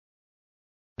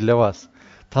для вас.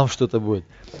 Там что-то будет.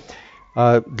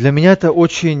 Для меня это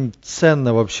очень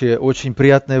ценно вообще, очень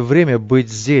приятное время быть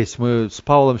здесь. Мы с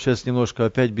Павлом сейчас немножко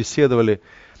опять беседовали.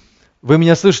 Вы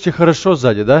меня слышите хорошо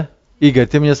сзади, да? Игорь,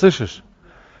 ты меня слышишь?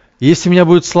 Если меня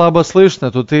будет слабо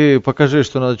слышно, то ты покажи,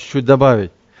 что надо чуть-чуть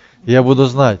добавить. Я буду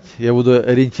знать, я буду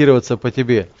ориентироваться по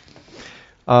тебе.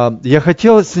 Я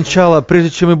хотел сначала, прежде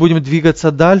чем мы будем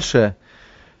двигаться дальше,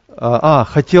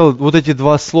 хотел вот эти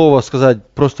два слова сказать,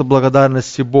 просто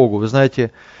благодарности Богу. Вы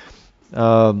знаете,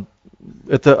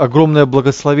 это огромное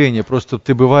благословение. Просто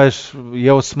ты бываешь,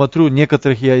 я вот смотрю,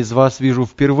 некоторых я из вас вижу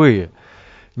впервые,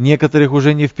 некоторых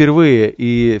уже не впервые,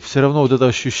 и все равно вот это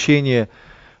ощущение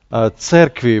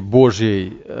Церкви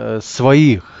Божьей,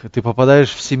 своих, ты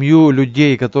попадаешь в семью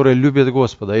людей, которые любят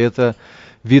Господа, и это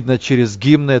видно через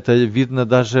гимны, это видно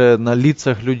даже на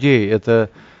лицах людей, это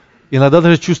иногда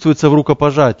даже чувствуется в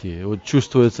рукопожатии, вот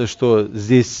чувствуется, что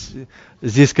здесь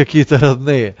какие-то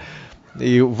родные.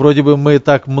 И вроде бы мы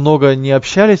так много не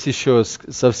общались еще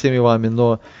со всеми вами,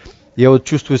 но я вот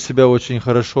чувствую себя очень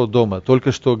хорошо дома.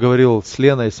 Только что говорил с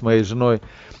Леной, с моей женой,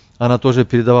 она тоже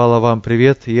передавала вам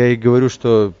привет. Я ей говорю,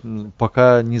 что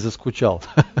пока не заскучал.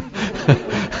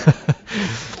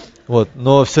 Вот,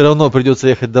 но все равно придется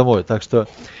ехать домой. Так что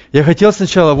я хотел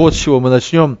сначала вот с чего мы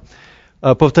начнем.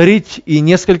 Повторить и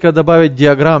несколько добавить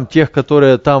диаграмм, тех,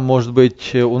 которые там, может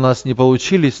быть, у нас не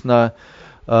получились на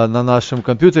нашем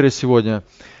компьютере сегодня.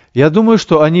 Я думаю,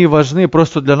 что они важны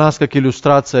просто для нас как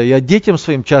иллюстрация. Я детям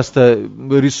своим часто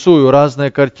рисую разные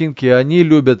картинки, они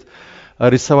любят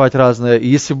рисовать разные. И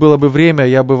если было бы время,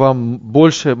 я бы вам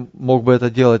больше мог бы это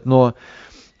делать, но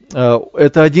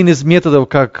это один из методов,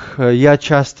 как я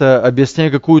часто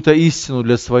объясняю какую-то истину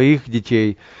для своих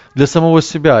детей, для самого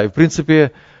себя. И в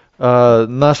принципе,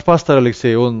 наш пастор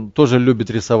Алексей, он тоже любит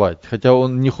рисовать. Хотя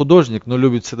он не художник, но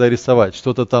любит всегда рисовать.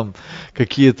 Что-то там,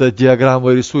 какие-то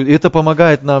диаграммы рисует. И это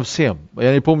помогает нам всем.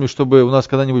 Я не помню, чтобы у нас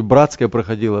когда-нибудь братское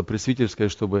проходило, пресвитерское,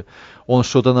 чтобы он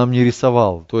что-то нам не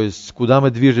рисовал. То есть, куда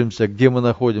мы движемся, где мы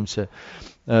находимся.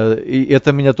 И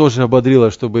это меня тоже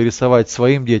ободрило, чтобы рисовать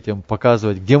своим детям,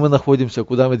 показывать, где мы находимся,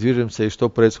 куда мы движемся и что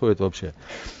происходит вообще.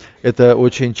 Это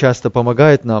очень часто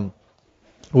помогает нам.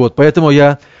 Вот, поэтому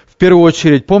я в первую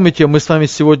очередь, помните, мы с вами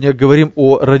сегодня говорим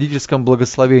о родительском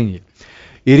благословении.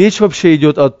 И речь вообще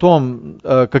идет о том,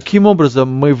 каким образом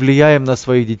мы влияем на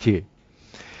своих детей.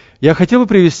 Я хотел бы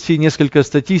привести несколько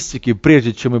статистики,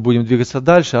 прежде чем мы будем двигаться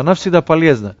дальше. Она всегда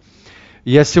полезна.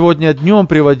 Я сегодня днем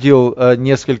приводил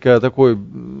несколько такой,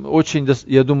 очень,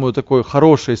 я думаю, такой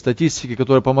хорошей статистики,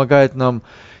 которая помогает нам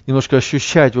немножко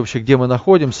ощущать вообще, где мы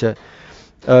находимся.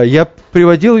 Я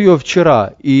приводил ее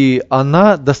вчера, и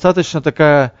она достаточно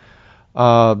такая,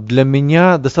 для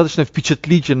меня, достаточно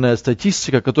впечатлительная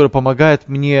статистика, которая помогает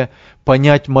мне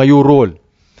понять мою роль.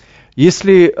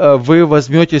 Если вы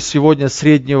возьмете сегодня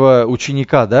среднего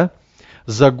ученика, да,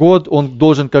 за год он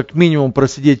должен как минимум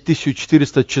просидеть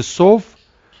 1400 часов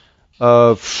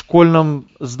в школьном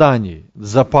здании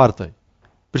за партой.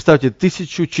 Представьте,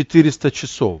 1400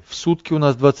 часов. В сутки у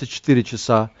нас 24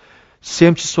 часа.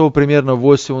 7 часов примерно,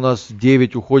 8 у нас,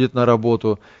 9 уходит на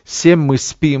работу. 7 мы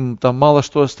спим, там мало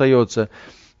что остается.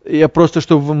 Я просто,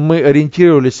 чтобы мы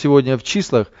ориентировались сегодня в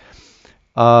числах.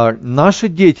 Наши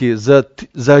дети за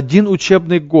один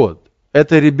учебный год,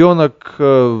 это ребенок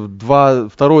 2,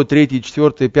 3,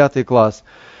 4, 5 класс,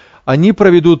 они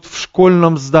проведут в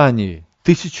школьном здании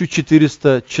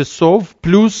 1400 часов,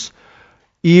 плюс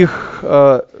их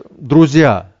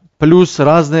друзья, плюс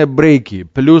разные брейки,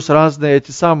 плюс разные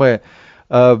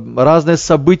разные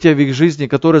события в их жизни,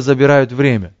 которые забирают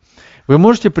время. Вы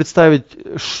можете представить,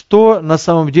 что на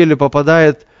самом деле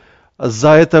попадает за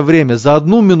это время? За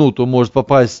 1 минуту может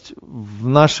попасть в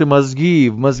наши мозги,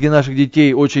 в мозги наших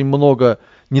детей очень много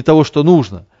не того, что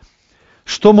нужно.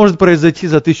 Что может произойти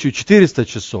за 1400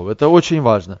 часов? Это очень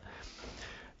важно.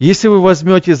 Если вы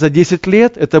возьмете за 10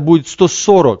 лет, это будет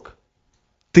 140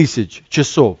 тысяч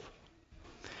часов,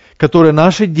 которые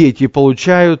наши дети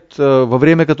получают, во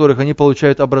время которых они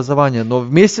получают образование. Но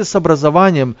вместе с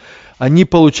образованием они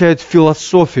получают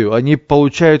философию, они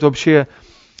получают вообще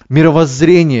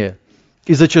мировоззрение.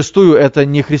 И зачастую это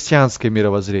не христианское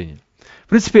мировоззрение. В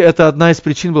принципе, это одна из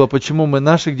причин была, почему мы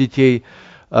наших детей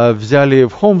взяли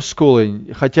в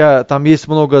homeschooling, хотя там есть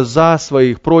много за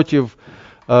своих, против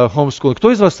homeschooling.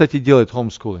 Кто из вас, кстати, делает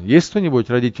homeschooling? Есть кто-нибудь,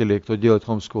 родители, кто делает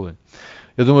homeschooling?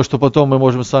 Я думаю, что потом мы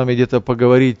можем с вами где-то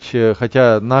поговорить,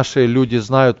 хотя наши люди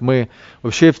знают, мы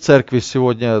вообще в церкви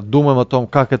сегодня думаем о том,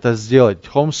 как это сделать.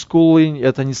 Homeschooling –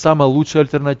 это не самая лучшая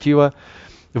альтернатива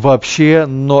вообще,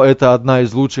 но это одна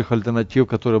из лучших альтернатив,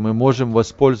 которой мы можем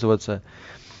воспользоваться.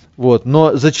 Вот.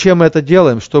 Но зачем мы это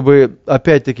делаем? Чтобы,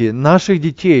 опять-таки, наших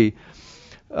детей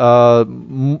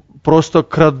просто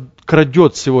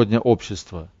крадет сегодня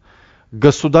общество.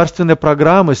 Государственные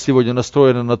программы сегодня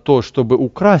настроены на то, чтобы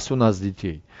украсть у нас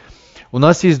детей. У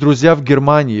нас есть друзья в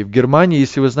Германии. В Германии,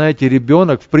 если вы знаете,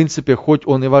 ребенок, в принципе, хоть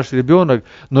он и ваш ребенок,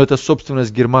 но это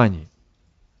собственность Германии.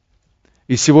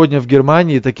 И сегодня в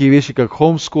Германии такие вещи, как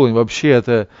homeschooling,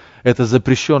 вообще это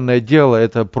запрещенное дело,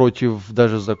 это против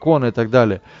даже закона и так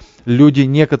далее. Люди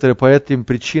некоторые по этим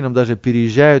причинам даже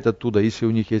переезжают оттуда, если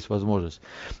у них есть возможность.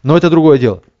 Но это другое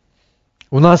дело.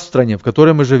 У нас в стране, в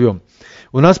которой мы живем,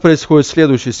 у нас происходит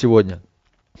следующее сегодня.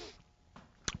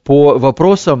 По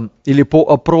вопросам или по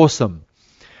опросам,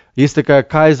 есть такая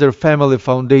Kaiser Family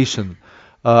Foundation,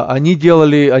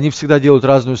 они всегда делают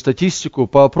разную статистику.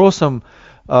 По опросам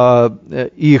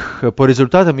по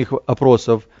результатам их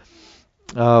опросов,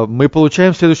 мы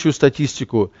получаем следующую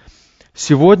статистику.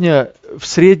 Сегодня в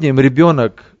среднем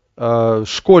ребенок,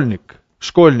 школьник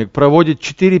проводит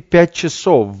 4-5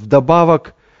 часов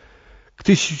вдобавок к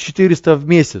 1400 в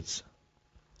месяц.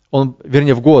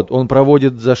 В год он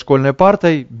проводит за школьной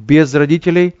партой, без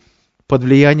родителей, под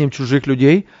влиянием чужих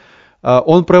людей.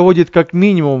 Он проводит как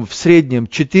минимум в среднем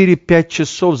 4-5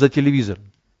 часов за телевизором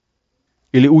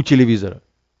или у телевизора.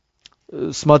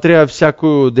 Смотря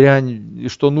всякую дрянь,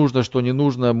 что нужно, что не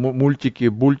нужно, мультики,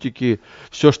 бультики,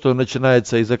 все, что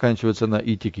начинается и заканчивается на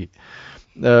итики.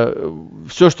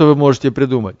 Все, что вы можете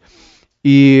придумать.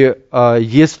 И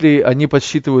если они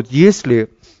подсчитывают, если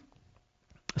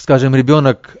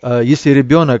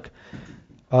ребенок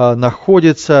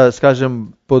находится,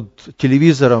 скажем, под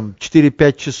телевизором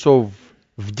 4-5 часов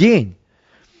в день,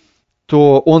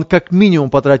 то он как минимум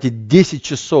потратит 10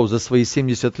 часов за свои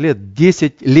 70 лет,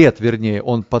 10 лет,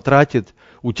 он потратит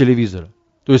у телевизора.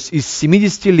 То есть из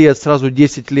 70 лет сразу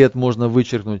 10 лет можно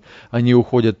вычеркнуть, они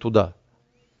уходят туда,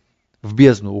 в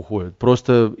бездну уходят.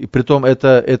 Просто, и притом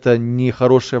это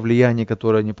нехорошее влияние,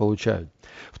 которое они получают.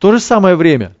 В то же самое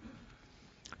время,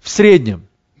 в среднем,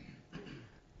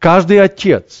 каждый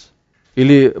отец,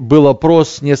 или был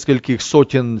опрос нескольких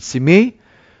сотен семей,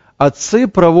 отцы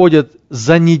проводят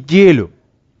за неделю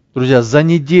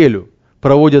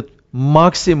проводят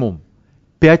максимум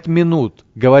 5 минут,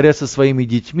 говоря со своими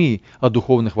детьми о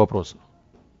духовных вопросах.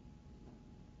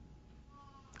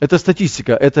 Это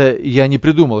статистика, это я не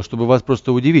придумал, чтобы вас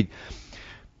просто удивить.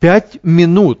 5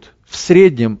 минут в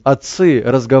среднем отцы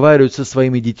разговаривают со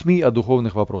своими детьми о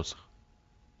духовных вопросах.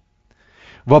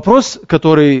 Вопрос,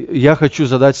 который я хочу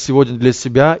задать сегодня для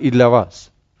себя и для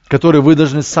вас, который вы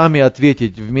должны сами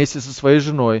ответить вместе со своей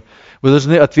женой, вы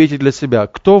должны ответить для себя,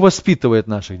 кто воспитывает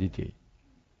наших детей?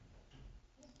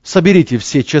 Соберите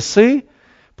все часы,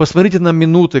 посмотрите на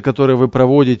минуты, которые вы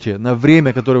проводите, на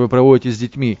время, которое вы проводите с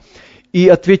детьми, и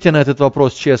ответьте на этот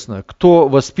вопрос честно, кто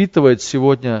воспитывает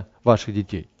сегодня ваших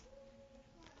детей?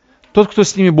 Тот, кто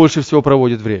с ними больше всего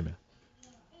проводит время.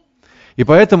 И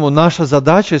поэтому наша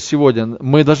задача сегодня,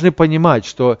 мы должны понимать,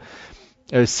 что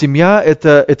семья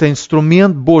это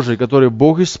инструмент Божий, который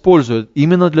Бог использует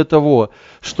именно для того,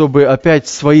 чтобы опять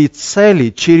свои цели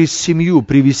через семью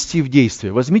привести в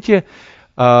действие. Возьмите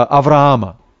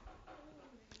Авраама.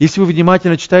 Если вы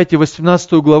внимательно читаете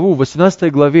 18 главу, в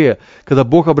 18 главе, когда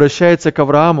Бог обращается к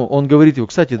Аврааму, Он говорит ему,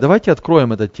 кстати, давайте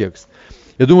откроем этот текст.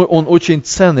 Я думаю, он очень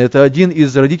ценный. Это один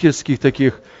из родительских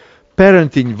таких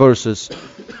parenting verses,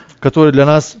 которые для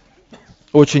нас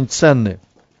очень ценны.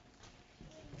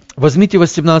 Возьмите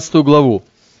 18 главу,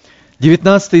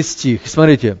 19 стих.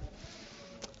 Смотрите.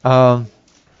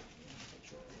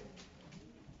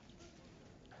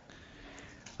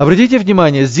 Обратите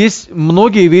внимание, здесь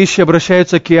многие вещи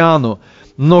обращаются к Иоанну,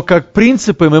 но как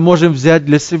принципы мы можем взять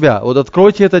для себя. Вот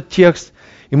откройте этот текст,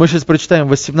 и мы сейчас прочитаем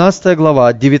 18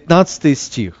 глава, 19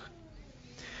 стих.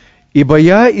 «Ибо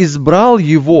я избрал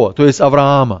его», то есть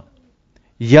Авраама,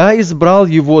 «я избрал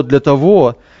его для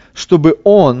того, чтобы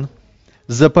он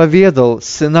заповедал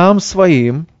сынам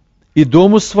своим и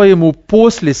дому своему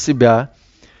после себя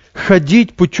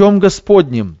ходить путем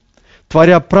Господним,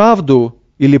 творя правду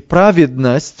или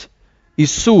праведность и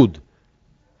суд.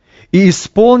 И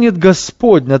исполнит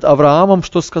Господь над Авраамом,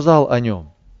 что сказал о нем».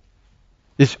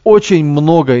 Здесь очень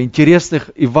много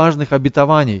интересных и важных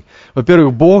обетований.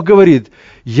 Во-первых, Бог говорит,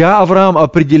 я, Авраам,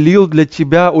 определил для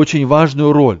тебя очень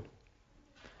важную роль.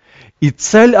 И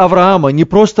цель Авраама не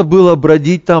просто было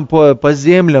бродить там по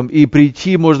землям и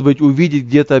прийти, может быть, увидеть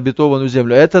где-то обетованную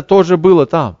землю. Это тоже было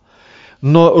там.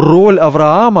 Но роль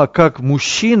Авраама как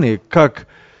мужчины, как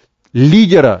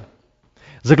лидера,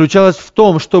 заключалась в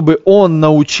том, чтобы он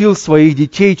научил своих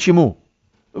детей чему?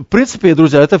 В принципе,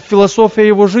 друзья, это философия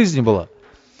его жизни была.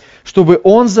 чтобы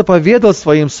Он заповедал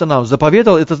своим сынам.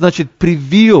 Заповедал, это значит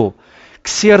привил к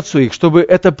сердцу их, чтобы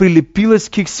это прилепилось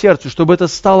к их сердцу, чтобы это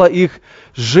стало их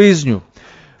жизнью.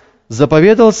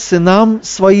 Заповедал сынам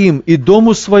своим и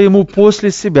дому своему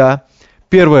после себя,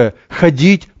 первое,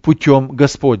 ходить путем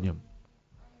Господним.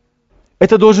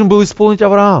 Это должен был исполнить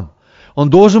Авраам. Он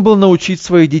должен был научить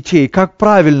своих детей, как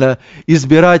правильно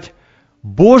избирать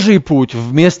Божий путь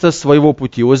вместо своего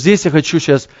пути. Вот здесь я хочу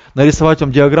сейчас нарисовать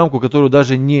вам диаграммку, которую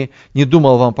даже не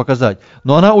думал вам показать.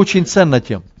 Но она очень ценна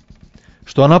тем,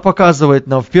 что она показывает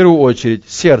нам в первую очередь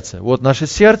сердце. Вот наше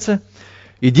сердце,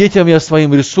 и детям я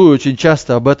своим рисую, очень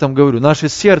часто об этом говорю. Наше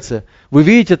сердце, вы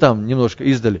видите там немножко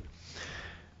издали?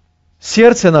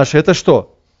 Сердце наше это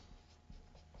что?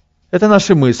 Это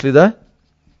наши мысли, да?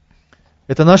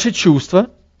 Это наши чувства,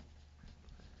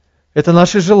 это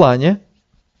наши желания,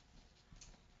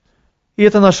 и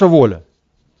это наша воля.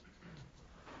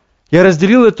 Я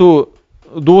разделил эту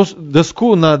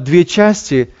доску на две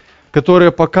части,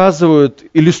 которые показывают,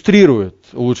 иллюстрируют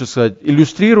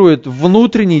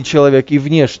внутренний человек и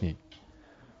внешний.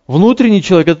 Внутренний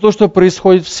человек – это то, что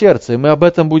происходит в сердце, и мы об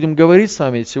этом будем говорить с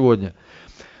вами сегодня.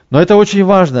 Но это очень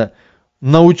важно.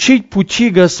 Научить пути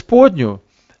Господню,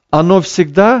 оно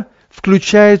всегда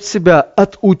включает в себя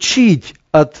отучить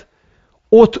от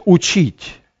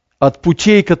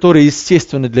путей, которые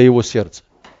естественны для его сердца.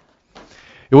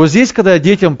 И вот здесь, когда я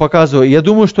детям показываю, я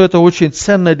думаю, что это очень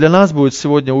ценно для нас будет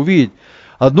сегодня увидеть,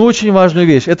 одну очень важную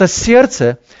вещь. Это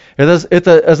сердце,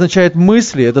 это означает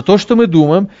мысли, это то, что мы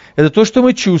думаем, это то, что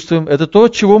мы чувствуем, это то,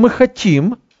 чего мы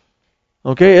хотим.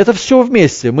 Okay? Это все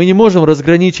вместе. Мы не можем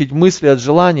разграничить мысли от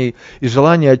желаний и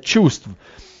желания от чувств.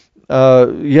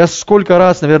 Я сколько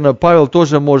раз, наверное, Павел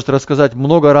тоже может рассказать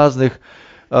много разных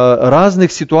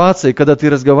ситуаций, когда ты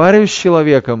разговариваешь с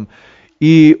человеком,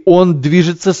 и он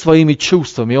движется своими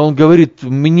чувствами, и он говорит,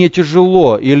 мне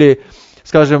тяжело, или,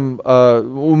 скажем,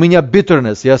 у меня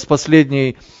bitterness, я в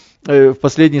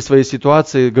последней своей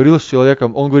ситуации говорил с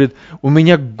человеком, он говорит, у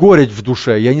меня горечь в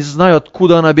душе, я не знаю,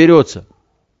 откуда она берется.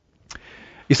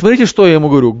 И смотрите, что я ему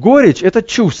говорю, горечь – это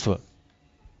чувство,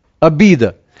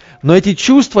 обида. Но эти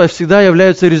чувства всегда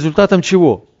являются результатом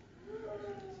чего?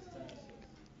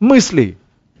 Мыслей.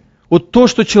 Вот то,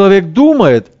 что человек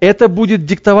думает, это будет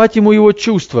диктовать ему его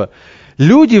чувства.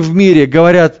 Люди в мире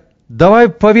говорят, давай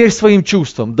поверь своим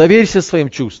чувствам, доверься своим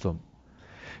чувствам.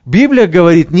 Библия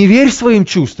говорит, не верь своим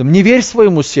чувствам, не верь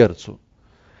своему сердцу.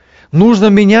 Нужно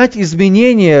менять,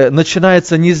 изменения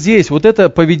начинается не здесь. Вот это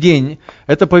поведение,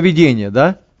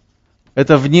 да?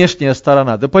 Это внешняя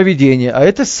сторона, это поведение, а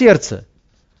это сердце.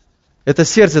 Это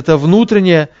сердце, это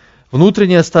внутренняя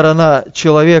сторона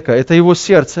человека, это его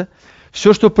сердце.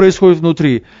 Все, что происходит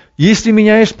внутри. Если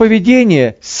меняешь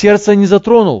поведение, сердце не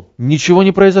затронул, ничего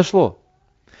не произошло.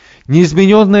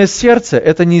 Неизмененное сердце –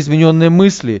 это неизмененные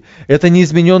мысли, это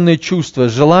неизмененные чувства,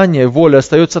 желания, воля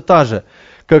остается та же.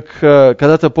 Как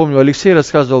когда-то, помню, Алексей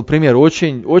рассказывал пример,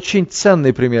 очень, очень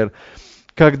ценный пример,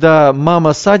 когда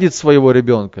мама садит своего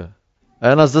ребенка, и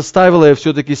она заставила ее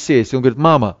все-таки сесть. И он говорит,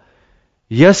 мама,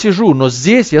 я сижу, но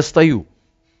здесь я стою.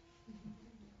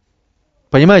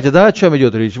 Понимаете, да, о чем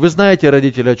идет речь? Вы знаете,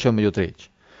 родители, о чем идет речь.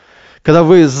 Когда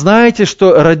вы знаете,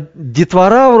 что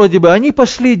детвора вроде бы, они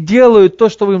пошли, делают то,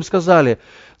 что вы им сказали,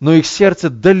 но их сердце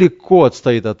далеко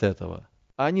отстоит от этого.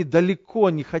 Они далеко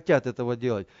не хотят этого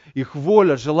делать. Их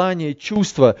воля, желание,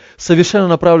 чувства совершенно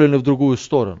направлены в другую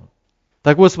сторону.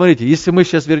 Так вот, смотрите, если мы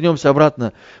сейчас вернемся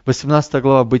обратно, 18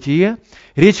 глава Бытие,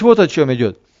 речь вот о чем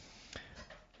идет.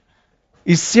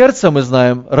 Из сердца, мы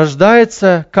знаем,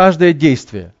 рождается каждое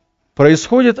действие.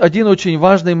 Происходит один очень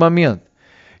важный момент.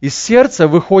 Из сердца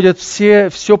выходит все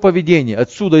поведение,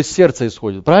 отсюда из сердца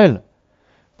исходит, правильно?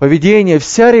 Поведение,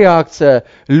 вся реакция,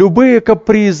 любые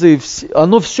капризы,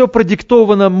 оно все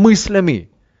продиктовано мыслями.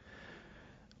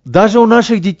 Даже у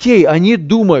наших детей, они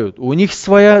думают, у них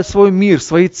свой мир,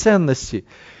 свои ценности.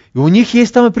 И у них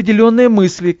есть там определенные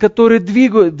мысли, которые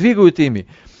двигают ими.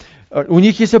 У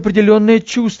них есть определенные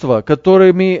чувства,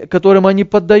 которым они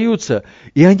поддаются.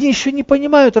 И они еще не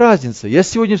понимают разницы. Я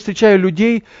сегодня встречаю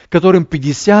людей, которым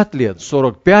 50 лет,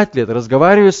 45 лет,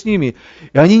 разговариваю с ними,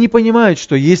 и они не понимают,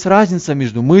 что есть разница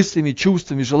между мыслями,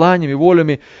 чувствами, желаниями,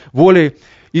 волей,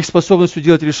 их способностью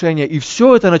делать решения. И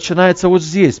все это начинается вот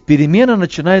здесь. Перемена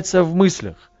начинается в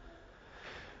мыслях.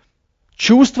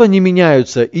 Чувства не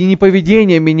меняются, и не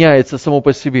поведение меняется само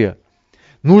по себе.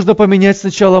 Нужно поменять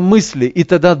сначала мысли, и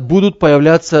тогда будут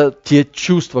появляться те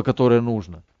чувства, которые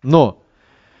нужно. Но,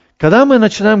 когда мы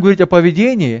начинаем говорить о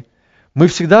поведении, мы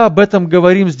всегда об этом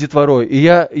говорим с детворой. И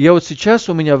я вот сейчас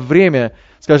у меня время,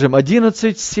 скажем,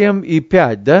 11, 7 и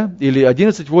 5, да? Или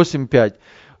 11, 8, 5.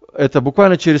 это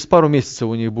буквально через пару месяцев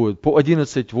у них будет, по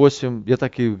 11, 8, я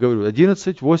так и говорю,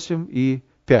 11, 8 и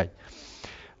 5.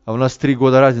 А у нас 3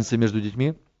 года разницы между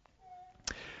детьми.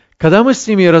 Когда мы с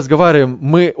ними разговариваем,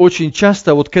 мы очень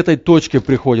часто вот к этой точке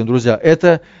приходим, друзья.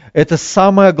 Это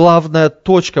самая главная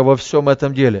точка во всем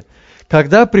этом деле.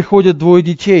 Когда приходят 2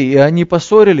 детей, и они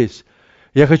поссорились,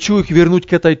 я хочу их вернуть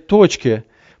к этой точке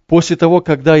после того,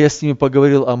 когда я с ними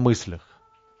поговорил о мыслях,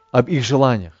 об их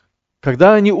желаниях.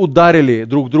 Когда они ударили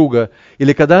друг друга,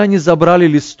 или когда они забрали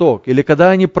листок, или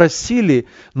когда они просили,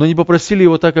 но не попросили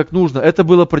его так, как нужно, это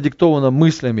было продиктовано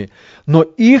мыслями. Но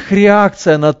их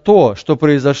реакция на то, что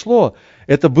произошло,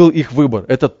 это был их выбор,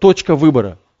 это точка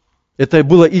выбора. Это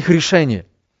было их решение.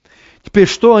 Теперь,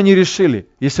 что они решили?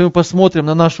 Если мы посмотрим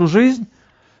на нашу жизнь,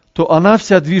 то она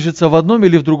вся движется в одном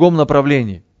или в другом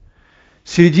направлении.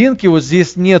 Серединки вот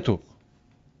здесь нету.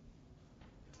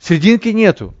 Серединки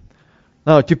нету.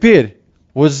 Теперь,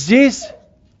 вот здесь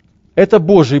это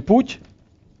Божий путь,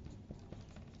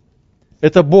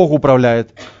 это Бог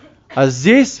управляет, а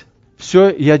здесь все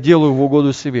я делаю в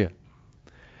угоду себе.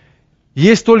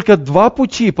 Есть только 2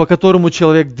 пути, по которому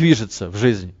человек движется в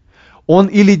жизни. Он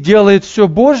или делает все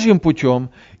Божьим путем,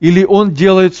 или он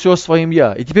делает все своим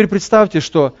я. И теперь представьте,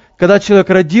 что когда человек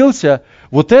родился,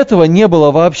 вот этого не было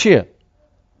вообще.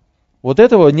 Вот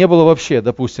этого не было вообще,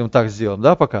 допустим, так сделаем,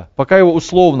 да, пока. Пока его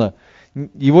условно,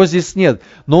 его здесь нет.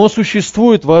 Но он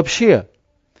существует вообще.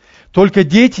 Только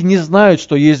дети не знают,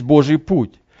 что есть Божий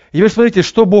путь. И теперь смотрите,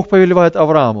 что Бог повелевает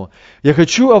Аврааму. Я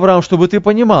хочу, Авраам, чтобы ты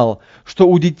понимал, что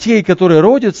у детей, которые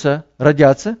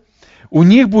родятся, у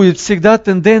них будет всегда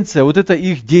тенденция, вот это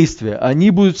их действие. Они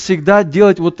будут всегда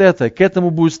делать вот это, к этому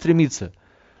будут стремиться.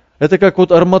 Это как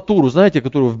вот арматуру, знаете,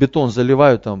 которую в бетон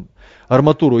заливают там,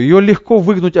 арматуру. Ее легко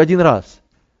выгнуть один раз.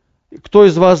 Кто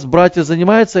из вас, братья,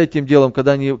 занимается этим делом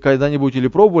когда-нибудь или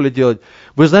пробовали делать?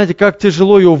 Вы знаете, как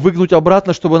тяжело ее выгнуть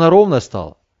обратно, чтобы она ровно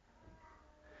стала.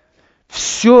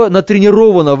 Все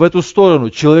натренировано в эту сторону.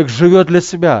 Человек живет для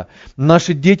себя.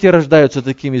 Наши дети рождаются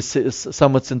такими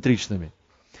самоцентричными.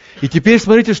 И теперь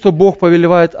смотрите, что Бог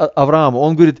повелевает Аврааму.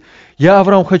 Он говорит, я,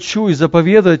 Авраам, хочу и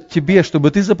заповедовать тебе,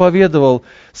 чтобы ты заповедовал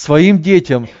своим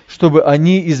детям, чтобы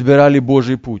они избирали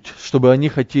Божий путь, чтобы они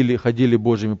ходили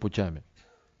Божьими путями.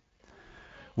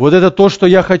 Вот это то, что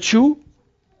я хочу,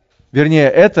 вернее,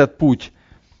 этот путь,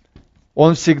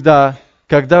 он всегда,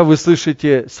 когда вы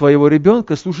слышите своего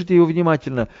ребенка, слушайте его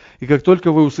внимательно. И как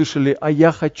только вы услышали «а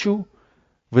я хочу»,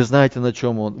 вы знаете, на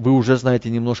чем он, вы уже знаете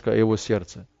немножко о его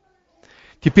сердце.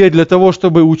 Теперь для того,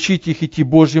 чтобы учить их идти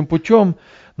Божьим путем,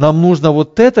 нам нужно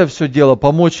вот это все дело,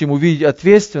 помочь им увидеть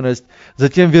ответственность,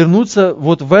 затем вернуться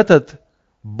вот в этот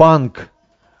банк,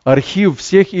 архив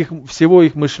всего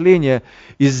их мышления,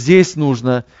 и здесь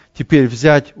нужно теперь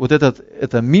взять вот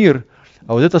это мир,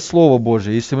 а вот это Слово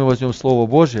Божие. Если мы возьмем Слово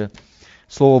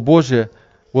Божие,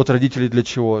 вот родители для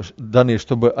чего даны,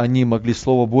 чтобы они могли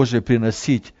Слово Божие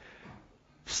приносить,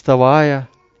 вставая,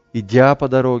 идя по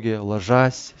дороге,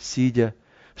 ложась, сидя,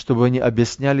 чтобы они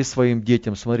объясняли своим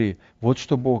детям, смотри, вот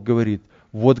что Бог говорит,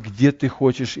 вот где ты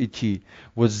хочешь идти,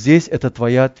 вот здесь это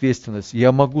твоя ответственность,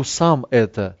 я могу сам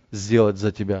это сделать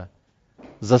за тебя,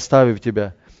 заставив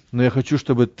тебя, но я хочу,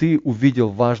 чтобы ты увидел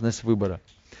важность выбора.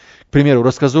 К примеру,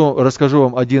 расскажу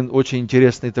вам один очень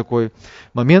интересный такой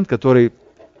момент, который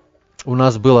у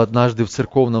нас был однажды в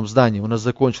церковном здании. У нас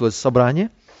закончилось собрание,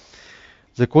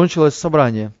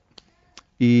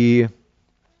 и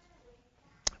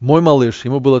мой малыш,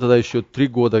 ему было тогда еще 3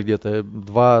 года где-то,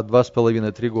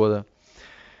 2,5-3 года.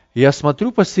 Я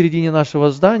смотрю посередине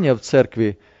нашего здания в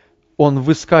церкви, он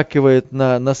выскакивает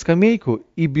на скамейку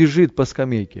и бежит по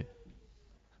скамейке.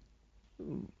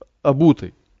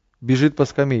 Обутый, бежит по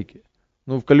скамейке.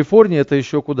 В Калифорнии это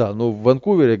еще куда? В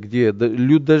Ванкувере, где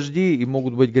льют дожди и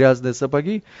могут быть грязные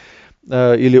сапоги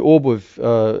или обувь,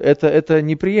 это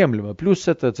неприемлемо. Плюс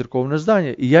это церковное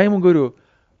здание. И я ему говорю,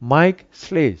 Майк,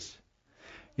 слезь.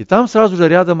 И там сразу же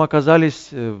рядом оказались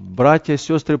братья,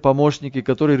 сестры, помощники,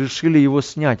 которые решили его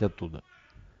снять оттуда.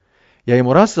 Я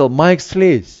ему раз сказал, Майк,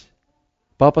 слезь.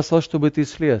 Папа сказал, чтобы ты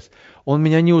слез. Он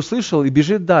меня не услышал и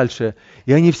бежит дальше.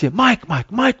 И они все, Майк.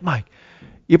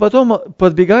 И потом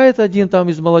подбегает один там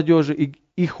из молодежи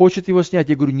и хочет его снять.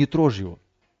 Я говорю, не трожь его.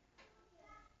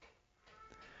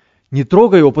 Не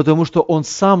трогай его, потому что он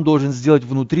сам должен сделать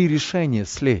внутри решение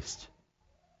слезть.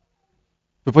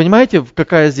 Вы понимаете,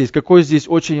 какое здесь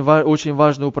очень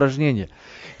важное упражнение?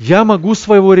 Я могу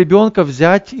своего ребенка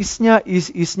взять и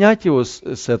снять его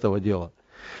с этого дела.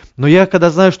 Но я,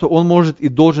 когда знаю, что он может и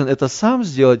должен это сам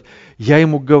сделать, я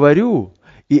ему говорю,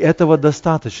 и этого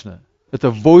достаточно. Это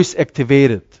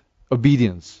voice-activated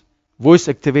obedience. Voice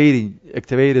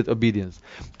activated obedience.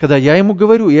 Когда я ему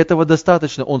говорю, и этого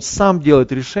достаточно, он сам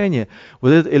делает решение, вот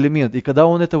этот элемент. И когда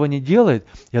он этого не делает,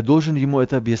 я должен ему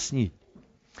это объяснить.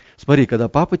 Смотри, когда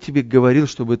папа тебе говорил,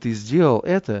 чтобы ты сделал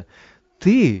это,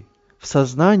 ты в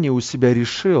сознании у себя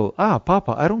решил,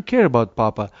 папа, I don't care about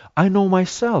папа, I know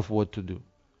myself what to do.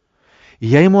 И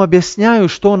я ему объясняю,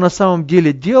 что он на самом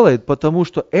деле делает, потому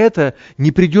что это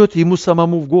не придет ему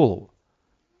самому в голову.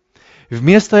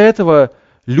 Вместо этого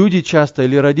люди часто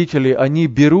или родители, они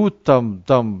берут там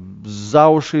за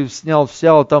уши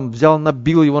взял,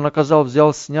 набил его, наказал,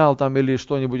 взял, снял там или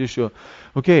что-нибудь еще.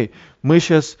 Окей, мы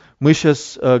сейчас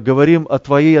говорим о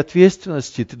твоей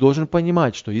ответственности. Ты должен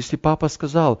понимать, что если папа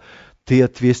сказал, ты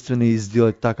ответственный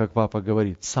сделать так, как папа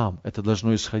говорит, сам. Это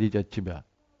должно исходить от тебя.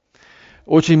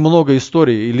 Очень много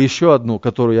историй, или еще одну,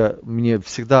 которую мне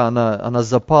всегда, она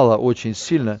запала очень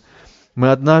сильно. Мы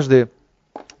однажды,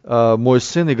 мой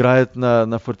сын играет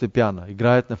на фортепиано,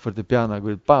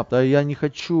 говорит, пап, да я не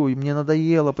хочу, и мне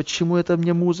надоело, почему это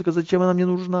мне музыка, зачем она мне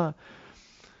нужна?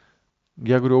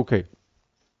 Я говорю, окей,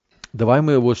 давай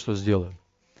мы вот что сделаем.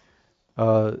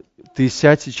 Ты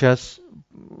сядь сейчас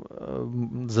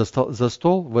за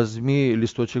стол, возьми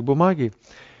листочек бумаги,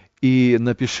 и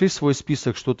напиши свой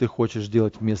список, что ты хочешь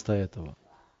делать вместо этого.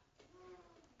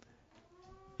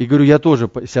 И говорю, я тоже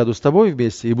сяду с тобой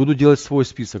вместе и буду делать свой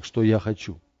список, что я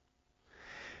хочу.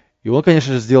 И он,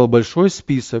 конечно же, сделал большой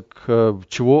список,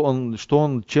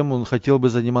 чем он хотел бы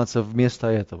заниматься вместо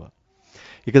этого.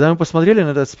 И когда мы посмотрели на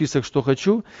этот список, что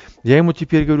хочу, я ему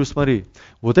теперь говорю, смотри,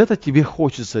 вот это тебе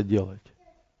хочется делать.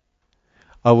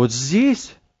 А вот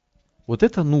здесь, вот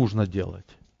это нужно делать.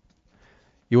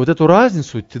 И вот эту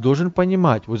разницу ты должен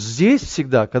понимать. Вот здесь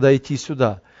всегда, когда идти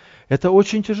сюда, это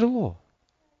очень тяжело.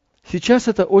 Сейчас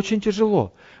это очень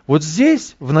тяжело. Вот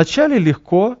здесь вначале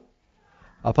легко,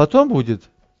 а потом будет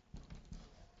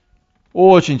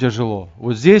очень тяжело.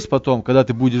 Вот здесь потом, когда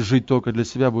ты будешь жить только для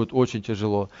себя, будет очень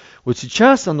тяжело. Вот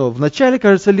сейчас оно вначале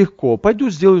кажется легко. Пойду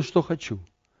сделаю, что хочу.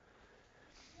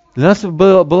 Для нас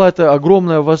была это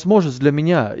огромная возможность для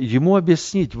меня ему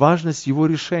объяснить важность его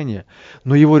решения.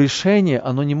 Но его решение,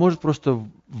 оно не может просто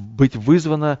быть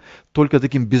вызвано только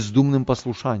таким бездумным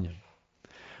послушанием.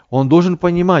 Он должен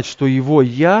понимать, что его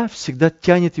 «я» всегда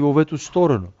тянет его в эту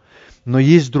сторону. Но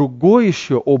есть другой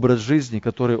еще образ жизни,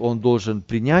 который он должен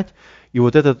принять. И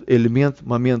вот этот элемент,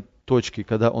 момент точки,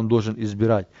 когда он должен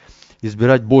избирать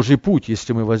Божий путь,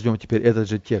 если мы возьмем теперь этот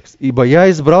же текст. «Ибо я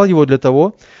избрал его для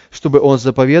того, чтобы он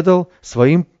заповедал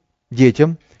своим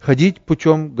детям ходить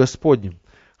путем Господним».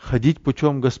 Ходить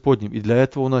путем Господним. И для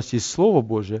этого у нас есть Слово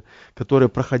Божие, которое,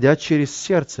 проходя через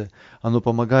сердце, оно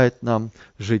помогает нам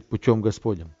жить путем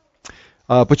Господним.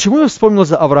 Почему я вспомнил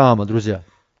за Авраама, друзья?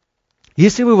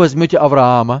 Если вы возьмете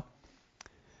Авраама,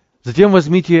 затем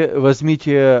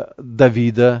возьмите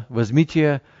Давида,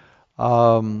 возьмите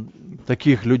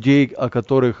таких людей, о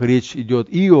которых речь идет,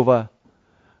 Иова,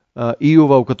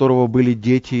 у которого были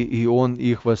дети, и он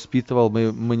их воспитывал.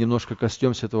 Мы немножко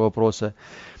коснемся этого вопроса.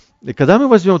 И когда мы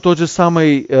возьмем тот же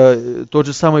самый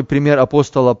пример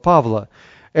апостола Павла,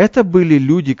 это были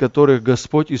люди, которых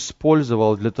Господь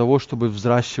использовал для того, чтобы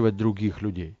взращивать других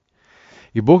людей.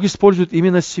 И Бог использует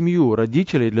именно семью,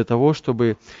 родителей, для того,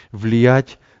 чтобы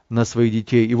влиять на своих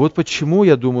детей. И вот почему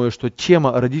я думаю, что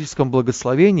тема о родительском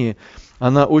благословении,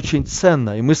 она очень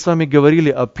ценна. И мы с вами говорили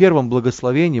о первом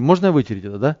благословении. Можно вытереть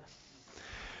это, да?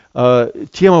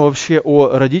 Тема вообще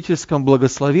о родительском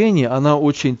благословении, она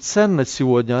очень ценна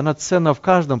сегодня, она ценна в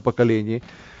каждом поколении.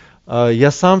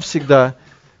 Я сам всегда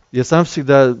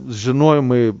с женой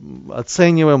мы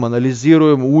оцениваем,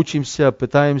 анализируем, учимся,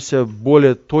 пытаемся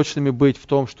более точными быть в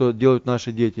том, что делают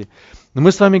наши дети. Но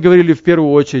мы с вами говорили в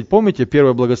первую очередь, помните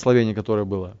первое благословение, которое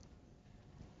было?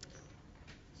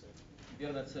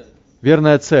 Верная цель.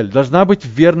 Верная цель. Должна быть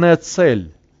верная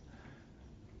цель.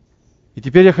 И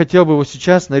теперь я хотел бы вот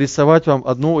сейчас нарисовать вам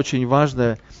одну очень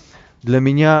важную, для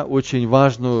меня очень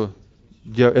важную,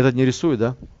 этот не рисует,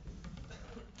 да?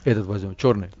 Этот возьмем,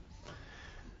 черный.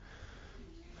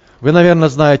 Вы, наверное,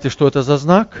 знаете, что это за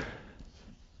знак.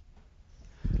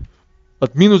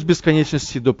 От минус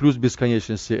бесконечности до плюс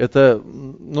бесконечности. Это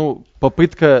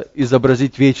попытка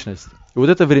изобразить вечность. И вот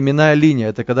эта временная линия,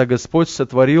 это когда Господь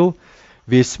сотворил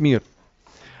весь мир.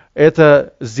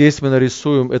 Это здесь мы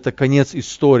нарисуем, это конец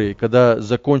истории. Когда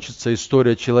закончится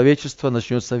история человечества,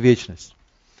 начнется вечность.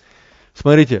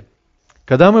 Смотрите,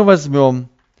 когда мы возьмем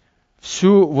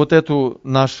всю вот эту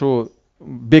нашу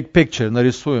big picture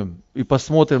нарисуем и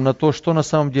посмотрим на то, что на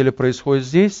самом деле происходит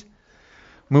здесь,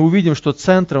 мы увидим, что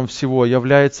центром всего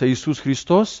является Иисус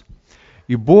Христос,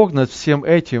 и Бог над всем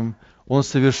этим, Он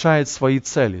совершает свои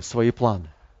цели, свои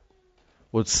планы.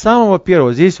 Вот с самого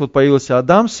первого. Здесь вот появился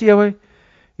Адам с Евой,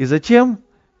 и затем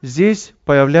здесь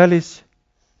появлялись,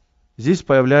 я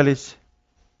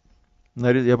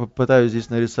попытаюсь здесь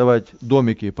нарисовать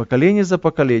домики, поколение за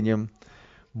поколением.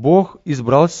 Бог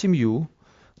избрал семью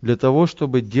для того,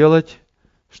 чтобы делать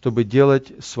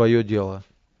свое дело.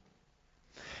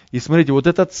 И смотрите, вот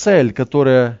эта цель,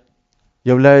 которая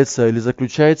является или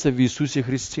заключается в Иисусе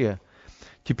Христе.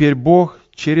 Теперь Бог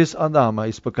через Адама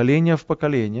из поколения в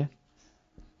поколение,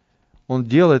 Он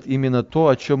делает именно то,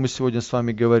 о чем мы сегодня с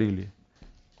вами говорили.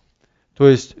 То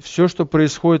есть все, что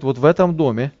происходит вот в этом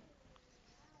доме,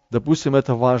 допустим,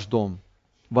 это ваш дом,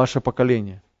 ваше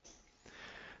поколение.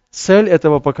 Цель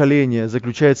этого поколения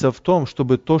заключается в том,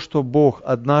 чтобы то, что Бог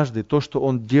однажды, то, что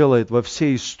Он делает во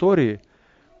всей истории,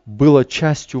 было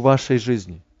частью вашей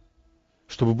жизни,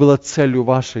 чтобы было целью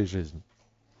вашей жизни.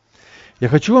 Я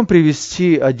хочу вам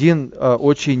привести один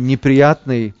очень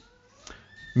неприятный,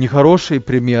 нехороший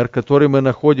пример, который мы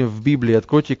находим в Библии.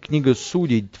 Откройте книгу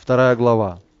Судей, 2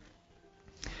 глава.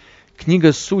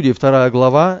 Книга Судей, 2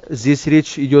 глава. Здесь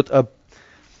речь идет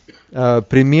о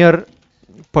пример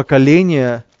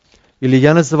поколения, или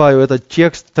я называю этот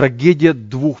текст «Трагедия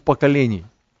двух поколений».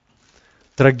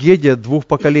 Трагедия двух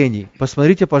поколений.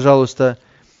 Посмотрите, пожалуйста,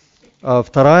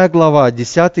 2 глава,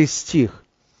 10 стих.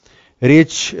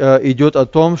 Речь идет о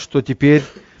том, что теперь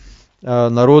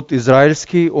народ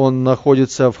израильский, он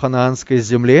находится в ханаанской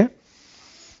земле,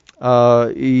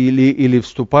 или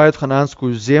вступает в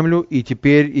ханаанскую землю, и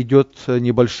теперь идет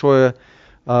небольшое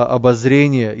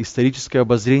обозрение, историческое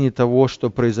обозрение того, что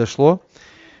произошло.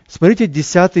 Смотрите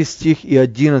 10 стих и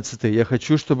 11. Я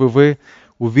хочу, чтобы вы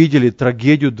увидели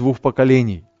трагедию двух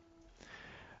поколений.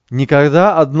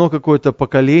 Никогда одно какое-то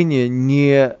поколение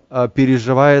не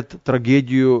переживает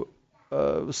трагедию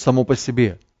само по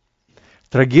себе.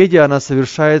 Трагедия, она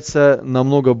совершается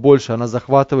намного больше, она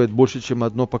захватывает больше, чем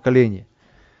одно поколение.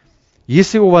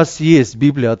 Если у вас есть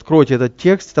Библия, откройте этот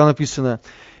текст, там написано: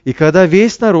 «И когда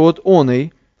весь народ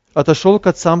оный отошел к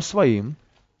отцам своим».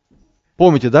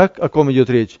 Помните, да, о ком идет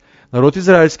речь? Народ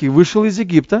израильский вышел из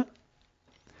Египта,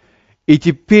 и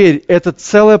теперь это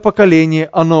целое поколение,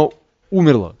 оно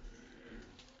умерло.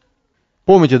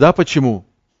 Помните, да, почему?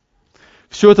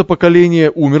 Все это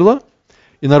поколение умерло,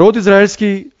 и народ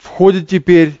израильский входит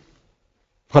теперь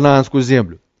в ханаанскую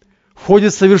землю.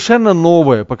 Входит совершенно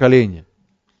новое поколение.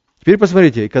 Теперь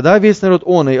посмотрите, когда весь народ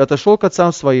оный отошел к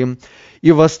отцам своим,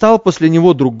 и восстал после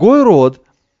него другой род,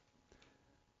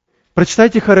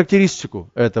 прочитайте характеристику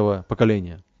этого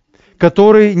поколения,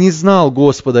 который не знал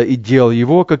Господа и дел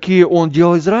Его, какие Он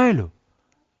делал Израилю.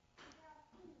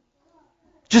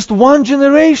 Just one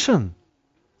generation.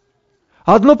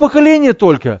 Одно поколение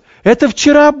только. Это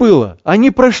вчера было.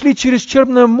 Они прошли через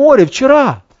Черное море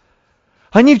вчера.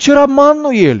 Они вчера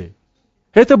манну ели.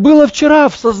 Это было вчера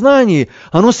в сознании.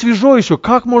 Оно свежо еще.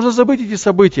 Как можно забыть эти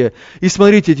события? И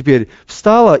смотрите теперь.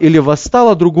 Встало или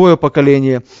восстало другое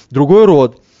поколение, другой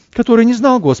род, который не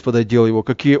знал Господа, дел Его,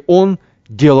 какие Он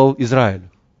делал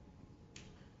Израилю.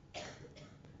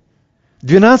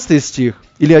 12 стих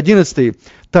или 11.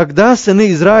 «Тогда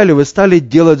сыны Израилевы стали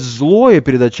делать злое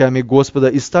перед очами Господа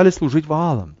и стали служить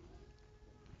Ваалам.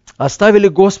 Оставили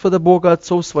Господа Бога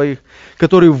отцов своих,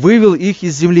 который вывел их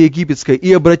из земли египетской,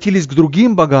 и обратились к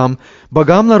другим богам,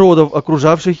 богам народов,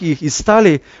 окружавших их, и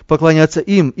стали поклоняться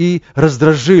им, и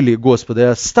раздражили Господа, и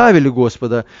оставили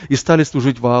Господа, и стали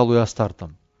служить Ваалу и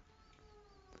Астартам».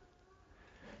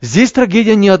 Здесь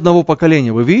трагедия не одного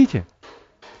поколения, вы видите?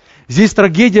 Здесь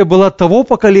трагедия была того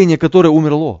поколения, которое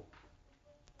умерло,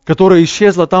 которое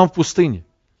исчезло там в пустыне.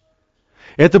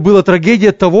 Это была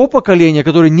трагедия того поколения,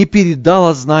 которое не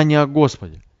передало знания о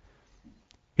Господе.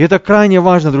 И это крайне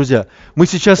важно, друзья. Мы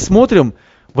сейчас смотрим,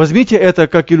 возьмите это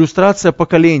как иллюстрация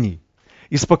поколений.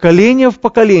 Из поколения в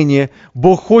поколение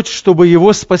Бог хочет, чтобы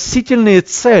Его спасительные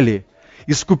цели,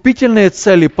 искупительные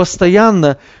цели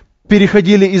постоянно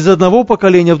переходили из одного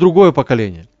поколения в другое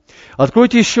поколение.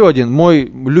 Откройте еще один, мой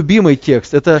любимый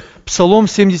текст. Это Псалом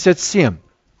 77.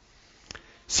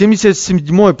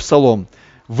 77-й Псалом.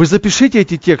 Вы запишите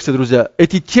эти тексты, друзья.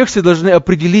 Эти тексты должны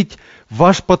определить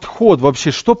ваш подход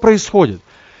вообще, что происходит.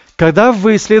 Когда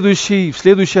вы в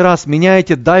следующий раз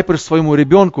меняете дайпер своему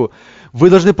ребенку, вы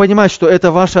должны понимать, что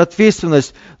это ваша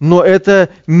ответственность, но это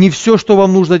не все, что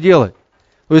вам нужно делать.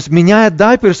 То есть, меняя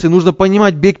дайперсы, нужно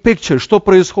понимать big picture, что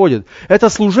происходит. Это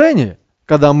служение,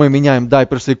 когда мы меняем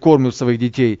дайперсы и кормим своих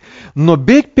детей. Но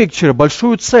big picture,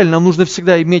 большую цель нам нужно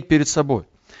всегда иметь перед собой.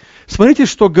 Смотрите,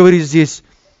 что говорит здесь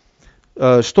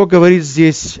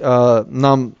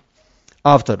нам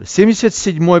автор.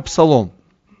 77-й Псалом.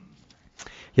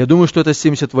 Я думаю, что это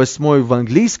 78-й в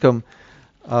английском,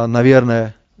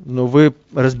 наверное. но вы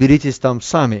разберитесь там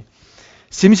сами.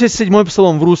 77-й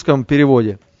псалом в русском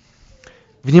переводе.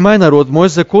 «Внимай, народ мой,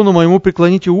 закону моему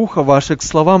преклоните ухо ваше к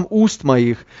словам уст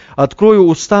моих, открою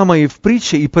уста мои в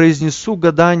притче и произнесу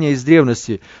гадание из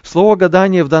древности». Слово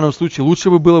 «гадание» в данном случае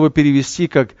лучше бы было бы перевести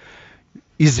как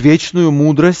 «извечную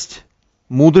мудрость»,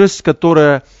 мудрость,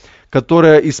 которая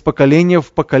из поколения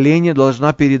в поколение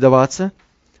должна передаваться.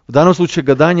 В данном случае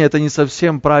гадание – это не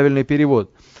совсем правильный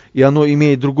перевод, и оно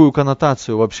имеет другую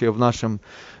коннотацию вообще в нашем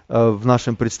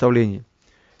представлении.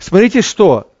 Смотрите,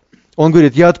 что он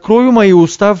говорит: «Я открою мои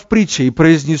уста в притче и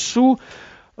произнесу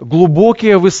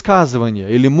глубокие высказывания»,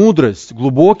 или мудрость,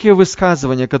 глубокие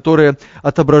высказывания, которые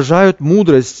отображают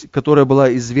мудрость, которая была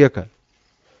из века.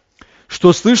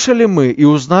 «Что слышали мы и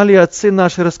узнали отцы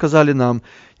наши, рассказали нам,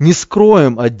 не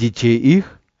скроем от детей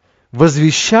их,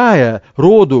 возвещая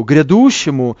роду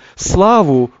грядущему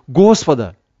славу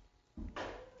Господа».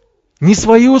 Не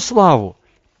свою славу.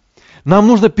 Нам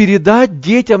нужно передать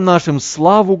детям нашим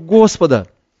славу Господа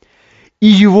и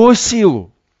Его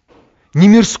силу. Не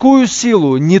мирскую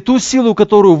силу, не ту силу,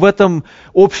 которую в этом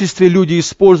обществе люди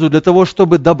используют для того,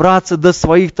 чтобы добраться до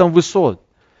своих там высот.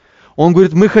 Он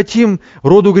говорит: мы хотим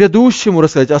роду грядущему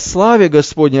рассказать о славе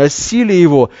Господней, о силе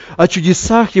Его, о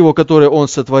чудесах Его, которые Он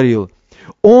сотворил.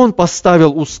 Он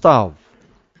поставил устав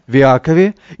в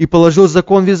Иакове и положил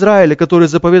закон в Израиле, который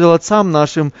заповедал отцам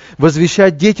нашим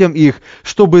возвещать детям их,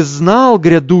 чтобы знал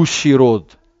грядущий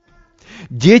род.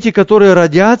 Дети, которые